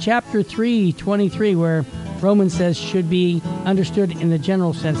Romans chapter 3, 23, where Romans says should be understood in the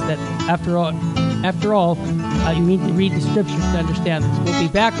general sense that after all, you need to read the scriptures to understand this. We'll be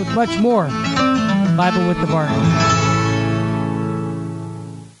back with much more Bible with the Barton.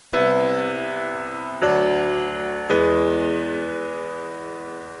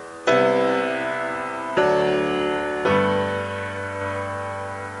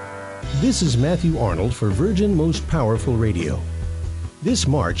 This is Matthew Arnold for Virgin Most Powerful Radio. This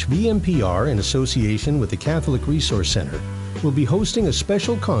March, VMPR, in association with the Catholic Resource Center, will be hosting a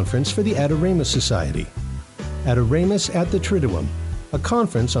special conference for the Adoramus Society. Adoramus at the Triduum, a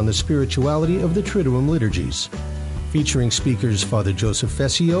conference on the spirituality of the Triduum liturgies, featuring speakers Father Joseph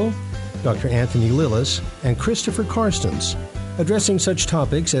Fessio, Dr. Anthony Lillis, and Christopher Carstens, addressing such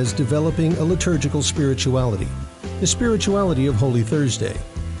topics as developing a liturgical spirituality, the spirituality of Holy Thursday,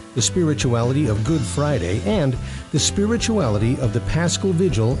 the spirituality of Good Friday, and the spirituality of the Paschal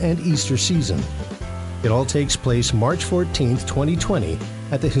Vigil and Easter season. It all takes place March 14th, 2020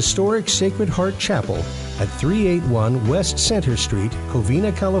 at the historic Sacred Heart Chapel at 381 West Center Street,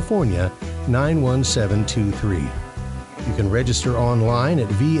 Covina, California, 91723. You can register online at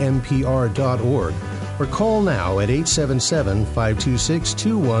vmpr.org or call now at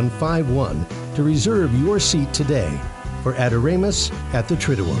 877-526-2151 to reserve your seat today for Adoramus at the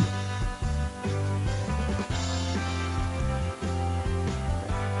Triduum.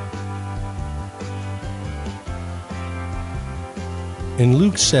 In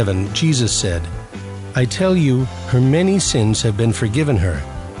Luke 7, Jesus said, "I tell you, her many sins have been forgiven her,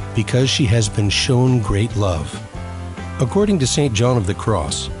 because she has been shown great love." According to St. John of the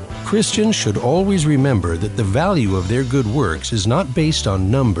Cross, Christians should always remember that the value of their good works is not based on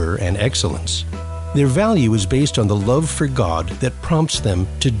number and excellence. Their value is based on the love for God that prompts them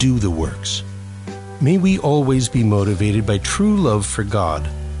to do the works. May we always be motivated by true love for God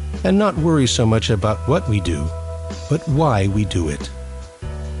and not worry so much about what we do, but why we do it.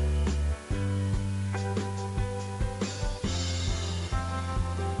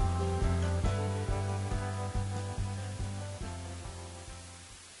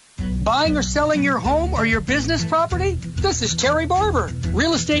 Buying or selling your home or your business property? This is Terry Barber.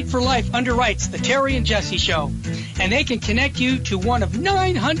 Real Estate for Life underwrites the Terry and Jesse Show. And they can connect you to one of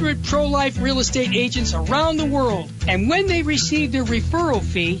 900 pro-life real estate agents around the world. And when they receive their referral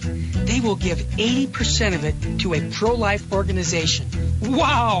fee, they will give 80% of it to a pro-life organization.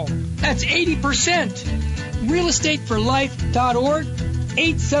 Wow! That's 80%! realestateforlife.org,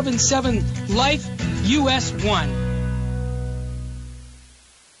 877-LIFE-US1.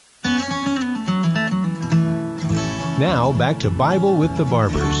 Now back to Bible with the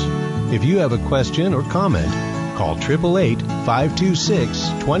Barbers. If you have a question or comment, call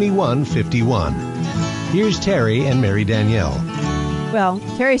 888-526-2151. Here's Terry and Mary Danielle. Well,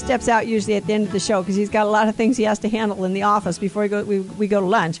 Terry steps out usually at the end of the show because he's got a lot of things he has to handle in the office before we go to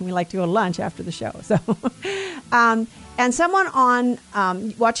lunch, and we like to go to lunch after the show. So, and someone on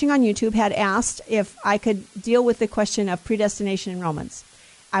watching on YouTube had asked if I could deal with the question of predestination in Romans.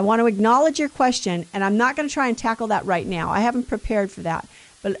 I want to acknowledge your question, and I'm not going to try and tackle that right now. I haven't prepared for that,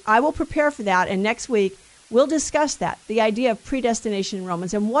 but I will prepare for that, and next week we'll discuss that, the idea of predestination in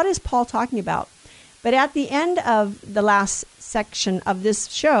Romans, and what is Paul talking about. But at the end of the last section of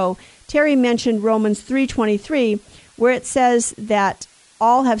this show, Terry mentioned Romans 3:23, where it says that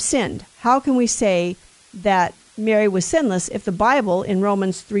all have sinned. How can we say that Mary was sinless if the Bible in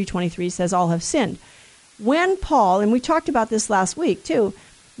Romans 3:23 says all have sinned? When Paul, and we talked about this last week too,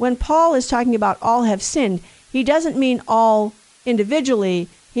 when Paul is talking about all have sinned, he doesn't mean all individually,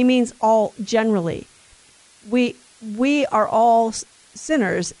 he means all generally. We are all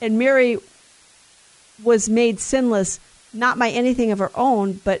sinners, and Mary was made sinless not by anything of her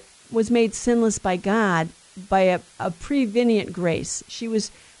own, but was made sinless by God by a prevenient grace. She was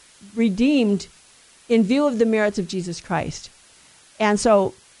redeemed in view of the merits of Jesus Christ. And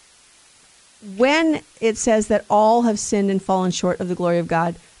so when it says that all have sinned and fallen short of the glory of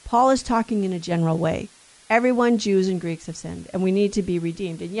God, Paul is talking in a general way. Everyone, Jews and Greeks, have sinned, and we need to be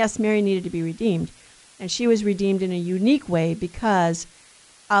redeemed. And yes, Mary needed to be redeemed, and she was redeemed in a unique way because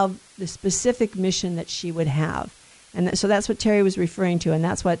of the specific mission that she would have. And so that's what Terry was referring to, and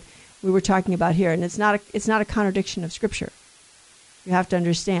that's what we were talking about here. And it's not a contradiction of Scripture. You have to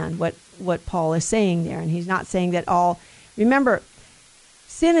understand what Paul is saying there, and he's not saying that all. Remember,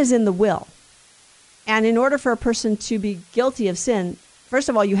 sin is in the will. And in order for a person to be guilty of sin, first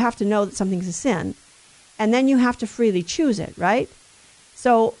of all, you have to know that something's a sin, and then you have to freely choose it, right?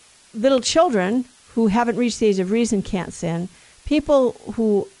 So little children who haven't reached the age of reason can't sin. People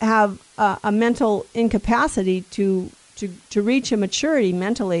who have a mental incapacity to reach a maturity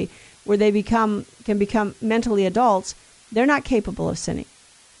mentally where they can become mentally adults, they're not capable of sinning,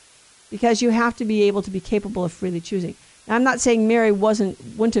 because you have to be able to be capable of freely choosing. Now, I'm not saying Mary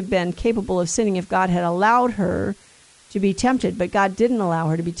wouldn't have been capable of sinning if God had allowed her to be tempted, but God didn't allow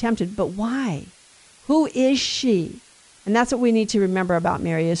her to be tempted. But why? Who is she? And that's what we need to remember about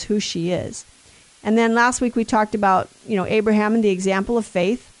Mary, is who she is. And then last week we talked about, Abraham and the example of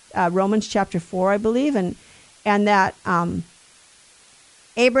faith, Romans chapter 4, I believe, and that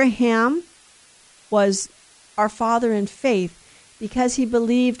Abraham was our father in faith because he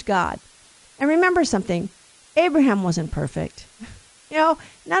believed God. And remember something, Abraham wasn't perfect.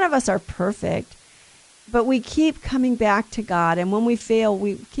 None of us are perfect, but we keep coming back to God, and when we fail,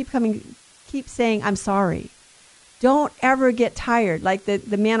 we keep saying, I'm sorry. Don't ever get tired. Like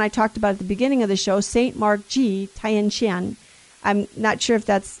the man I talked about at the beginning of the show, St. Mark G. Tianxian. I'm not sure if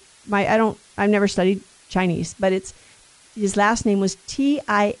that's I've never studied Chinese, but his last name was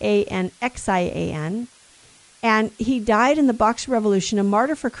Tianxian. And he died in the Boxer Revolution, a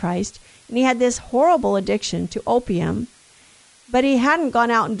martyr for Christ. And he had this horrible addiction to opium, but he hadn't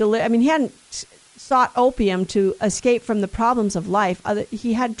gone out and he hadn't sought opium to escape from the problems of life.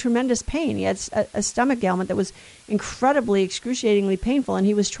 He had tremendous pain. He had a stomach ailment that was incredibly, excruciatingly painful, and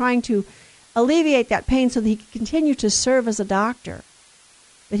he was trying to alleviate that pain so that he could continue to serve as a doctor.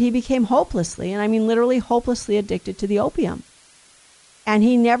 But he became hopelessly, and I mean literally hopelessly, addicted to the opium. And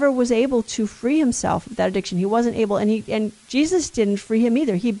he never was able to free himself of that addiction. He wasn't able, and Jesus didn't free him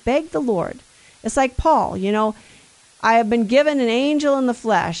either. He begged the Lord. It's like Paul, I have been given an angel in the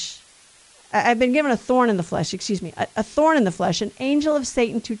flesh. I've been given a thorn in the flesh, a thorn in the flesh, an angel of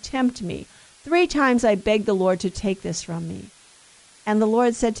Satan to tempt me. 3 times I begged the Lord to take this from me. And the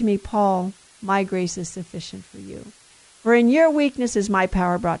Lord said to me, Paul, my grace is sufficient for you. For in your weakness is my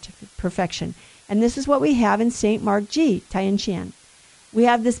power brought to perfection. And this is what we have in St. Mark G. Tianxian. We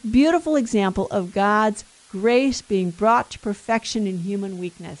have this beautiful example of God's grace being brought to perfection in human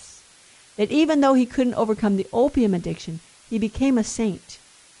weakness. That even though he couldn't overcome the opium addiction, he became a saint.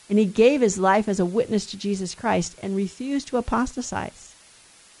 And he gave his life as a witness to Jesus Christ and refused to apostatize.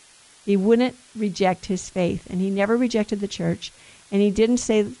 He wouldn't reject his faith, and he never rejected the church. And he didn't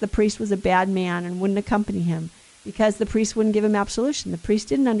say that the priest was a bad man and wouldn't accompany him because the priest wouldn't give him absolution. The priest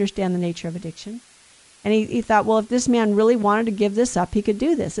didn't understand the nature of addiction. And he thought, well, if this man really wanted to give this up, he could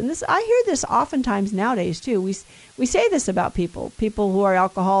do this. And this, I hear this oftentimes nowadays, too. We say this about people who are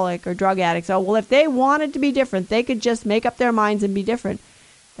alcoholic or drug addicts. Oh, well, if they wanted to be different, they could just make up their minds and be different.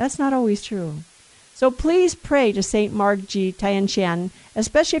 That's not always true. So please pray to St. Mark Ji Tian Shan,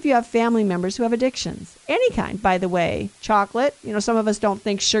 especially if you have family members who have addictions. Any kind, by the way. Chocolate. Some of us don't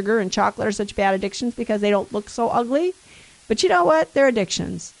think sugar and chocolate are such bad addictions because they don't look so ugly. But you know what? They're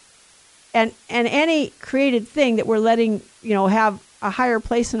addictions. And any created thing that we're letting, have a higher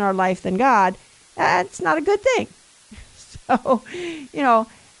place in our life than God, that's not a good thing. So,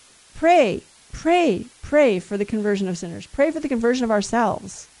 pray for the conversion of sinners. Pray for the conversion of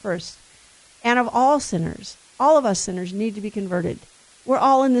ourselves first. And of all sinners. All of us sinners need to be converted. We're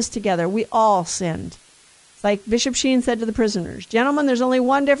all in this together. We all sinned. It's like Bishop Sheen said to the prisoners, gentlemen, there's only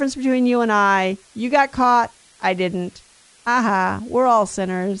one difference between you and I. You got caught. I didn't. Aha, we're all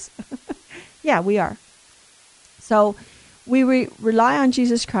sinners. Yeah, we are. So we rely on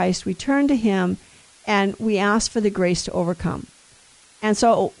Jesus Christ. We turn to him, and we ask for the grace to overcome. And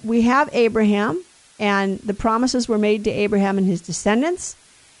so we have Abraham, and the promises were made to Abraham and his descendants.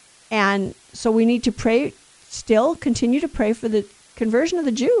 And so we need to pray, still continue to pray for the conversion of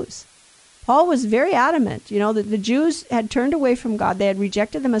the Jews. Paul was very adamant, that the Jews had turned away from God. They had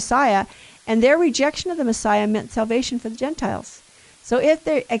rejected the Messiah, and their rejection of the Messiah meant salvation for the Gentiles. So if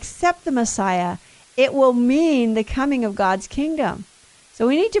they accept the Messiah, it will mean the coming of God's kingdom. So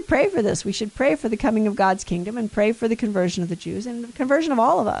we need to pray for this. We should pray for the coming of God's kingdom and pray for the conversion of the Jews and the conversion of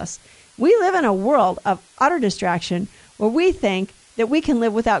all of us. We live in a world of utter distraction where we think that we can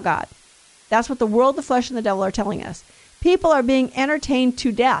live without God. That's what the world, the flesh, and the devil are telling us. People are being entertained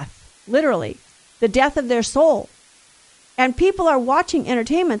to death, literally, the death of their soul. And people are watching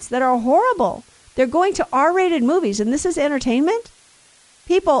entertainments that are horrible. They're going to R-rated movies, and this is entertainment?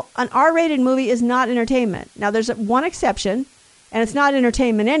 An R-rated movie is not entertainment. Now, there's one exception, and it's not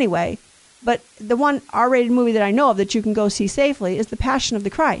entertainment anyway, but the one R-rated movie that I know of that you can go see safely is The Passion of the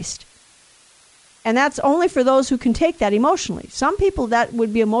Christ. And that's only for those who can take that emotionally. Some people, that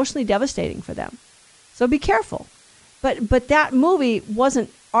would be emotionally devastating for them. So be careful. But that movie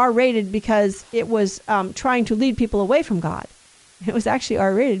wasn't R-rated because it was trying to lead people away from God. It was actually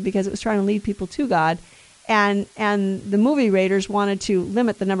R-rated because it was trying to lead people to God. And the movie raters wanted to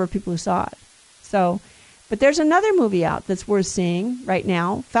limit the number of people who saw it. But there's another movie out that's worth seeing right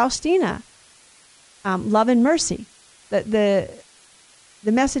now, Faustina, Love and Mercy. The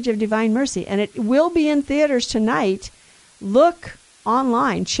message of divine mercy. And it will be in theaters tonight. Look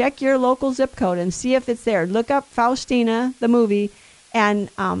online. Check your local zip code and see if it's there. Look up Faustina, the movie, and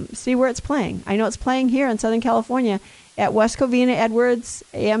see where it's playing. I know it's playing here in Southern California at West Covina, Edwards,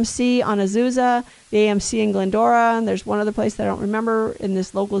 AMC on Azusa, the AMC in Glendora, and there's one other place that I don't remember in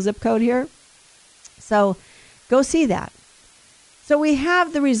this local zip code here. So go see that. So we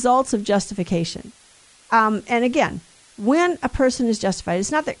have the results of justification. And again, when a person is justified,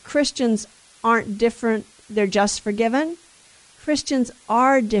 it's not that Christians aren't different, they're just forgiven. Christians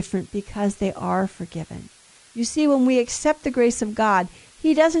are different because they are forgiven. You see, when we accept the grace of God,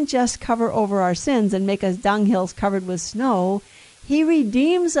 he doesn't just cover over our sins and make us dunghills covered with snow. He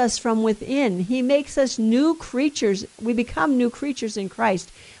redeems us from within. He makes us new creatures. We become new creatures in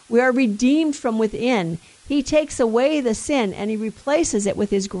Christ. We are redeemed from within. He takes away the sin and he replaces it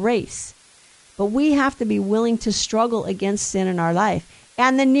with his grace. But we have to be willing to struggle against sin in our life.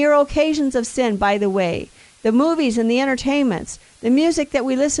 And the near occasions of sin, by the way, the movies and the entertainments, the music that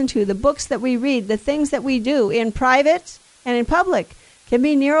we listen to, the books that we read, the things that we do in private and in public can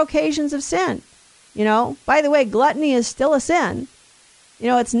be near occasions of sin. By the way, gluttony is still a sin.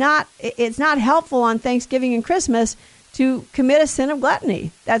 It's not helpful on Thanksgiving and Christmas to commit a sin of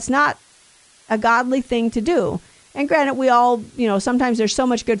gluttony. That's not a godly thing to do. And granted, we all, sometimes there's so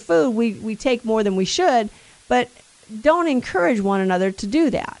much good food, we take more than we should, but don't encourage one another to do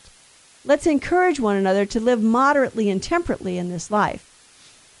that. Let's encourage one another to live moderately and temperately in this life.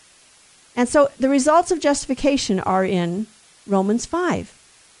 And so the results of justification are in Romans 5.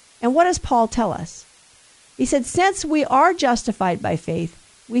 And what does Paul tell us? He said, since we are justified by faith,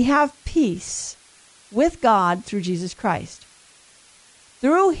 we have peace with God through Jesus Christ.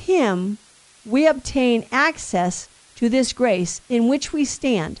 Through him, we obtain access to this grace in which we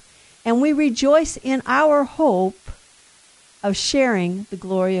stand, and we rejoice in our hope of sharing the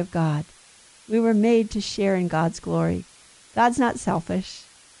glory of God. We were made to share in God's glory. God's not selfish.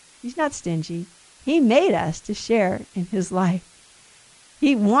 He's not stingy. He made us to share in his life.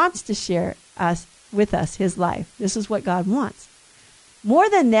 He wants to share with us his life. This is what God wants. More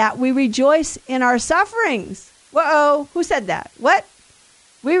than that, we rejoice in our sufferings. Whoa, who said that? What?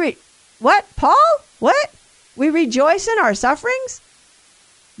 What? Paul? What? We rejoice in our sufferings?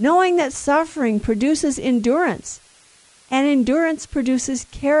 Knowing that suffering produces endurance, and endurance produces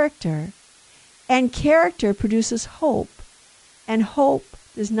character, and character produces hope, and hope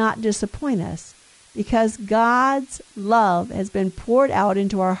does not disappoint us, because God's love has been poured out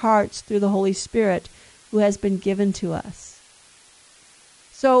into our hearts through the Holy Spirit who has been given to us.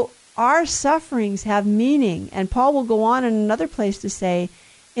 So our sufferings have meaning, and Paul will go on in another place to say,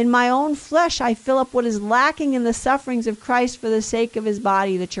 in my own flesh I fill up what is lacking in the sufferings of Christ for the sake of his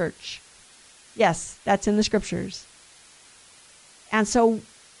body, the church. Yes, that's in the scriptures. And so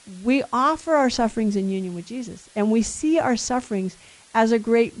we offer our sufferings in union with Jesus, and we see our sufferings as a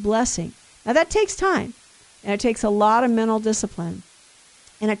great blessing. Now that takes time, and it takes a lot of mental discipline,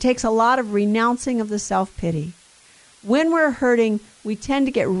 and it takes a lot of renouncing of the self-pity. When we're hurting, we tend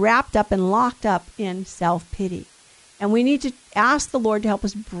to get wrapped up and locked up in self-pity. And we need to ask the Lord to help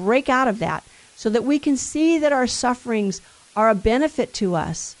us break out of that so that we can see that our sufferings are a benefit to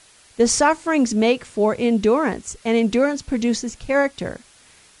us. The sufferings make for endurance, and endurance produces character.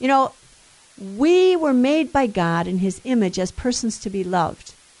 You know, we were made by God in his image as persons to be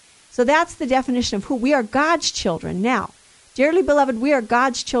loved. So that's the definition of who we are. God's children now. Dearly beloved, we are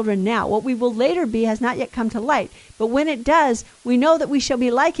God's children now. What we will later be has not yet come to light. But when it does, we know that we shall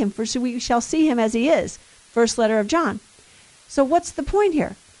be like him, for so we shall see him as he is. First letter of John. So what's the point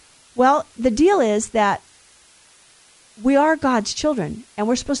here? Well, the deal is that we are God's children, and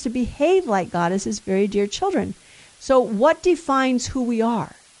we're supposed to behave like God as his very dear children. So what defines who we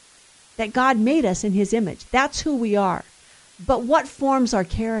are? That God made us in his image. That's who we are. But what forms our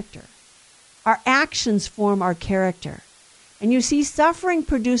character? Our actions form our character. And you see, suffering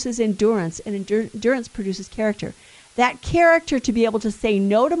produces endurance, and endurance produces character. That character to be able to say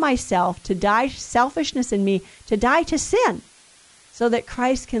no to myself, to die selfishness in me, to die to sin, so that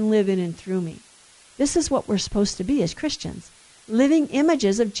Christ can live in and through me. This is what we're supposed to be as Christians, living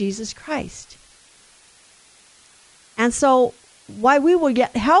images of Jesus Christ. And so, why we will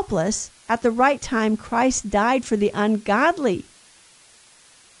get helpless, at the right time, Christ died for the ungodly.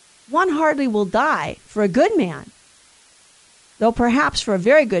 One hardly will die for a good man, though perhaps for a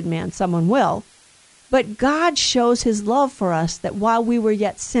very good man someone will. But God shows his love for us, that while we were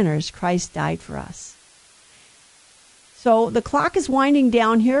yet sinners, Christ died for us. So the clock is winding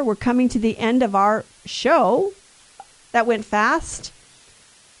down here. We're coming to the end of our show. That went fast.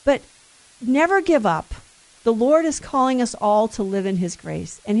 But never give up. The Lord is calling us all to live in his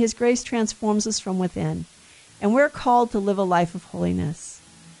grace, and his grace transforms us from within. And we're called to live a life of holiness.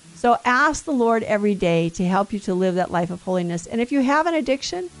 So ask the Lord every day to help you to live that life of holiness. And if you have an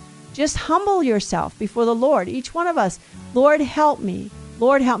addiction, just humble yourself before the Lord. Each one of us, Lord, help me.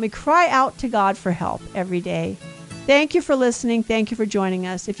 Lord, help me. Cry out to God for help every day. Thank you for listening. Thank you for joining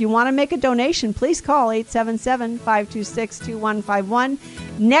us. If you want to make a donation, please call 877-526-2151.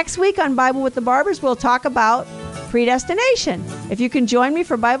 Next week on Bible with the Barbers, we'll talk about predestination. If you can join me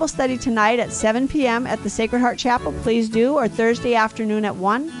for Bible study tonight at 7 p.m. at the Sacred Heart Chapel, please do, or Thursday afternoon at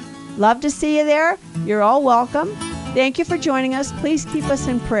 1. Love to see you there. You're all welcome. Thank you for joining us. Please keep us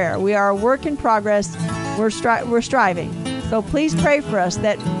in prayer. We are a work in progress. We're striving. So please pray for us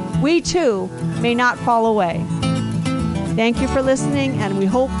that we too may not fall away. Thank you for listening, and we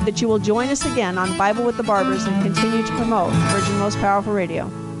hope that you will join us again on Bible with the Barbers and continue to promote Virgin Most Powerful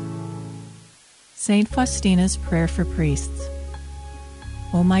Radio. Saint Faustina's Prayer for Priests.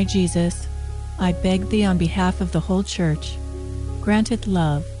 O my Jesus, I beg thee on behalf of the whole Church, grant it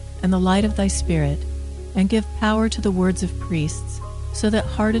love and the light of thy Spirit, and give power to the words of priests, so that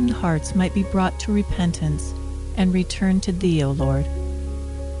hardened hearts might be brought to repentance and return to thee, O Lord.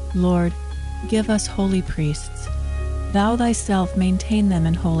 Lord, give us holy priests. Thou thyself maintain them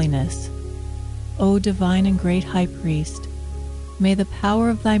in holiness. O divine and great High Priest, may the power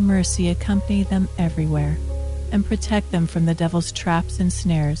of thy mercy accompany them everywhere, and protect them from the devil's traps and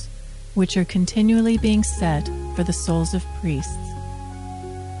snares, which are continually being set for the souls of priests.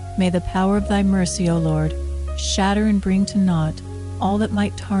 May the power of thy mercy, O Lord, shatter and bring to naught all that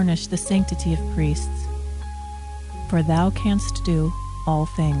might tarnish the sanctity of priests. For thou canst do all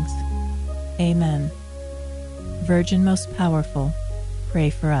things. Amen. Virgin most powerful, pray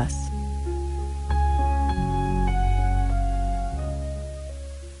for us.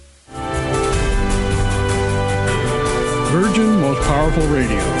 Virgin Most Powerful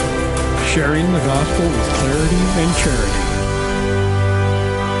Radio, sharing the gospel with clarity and charity.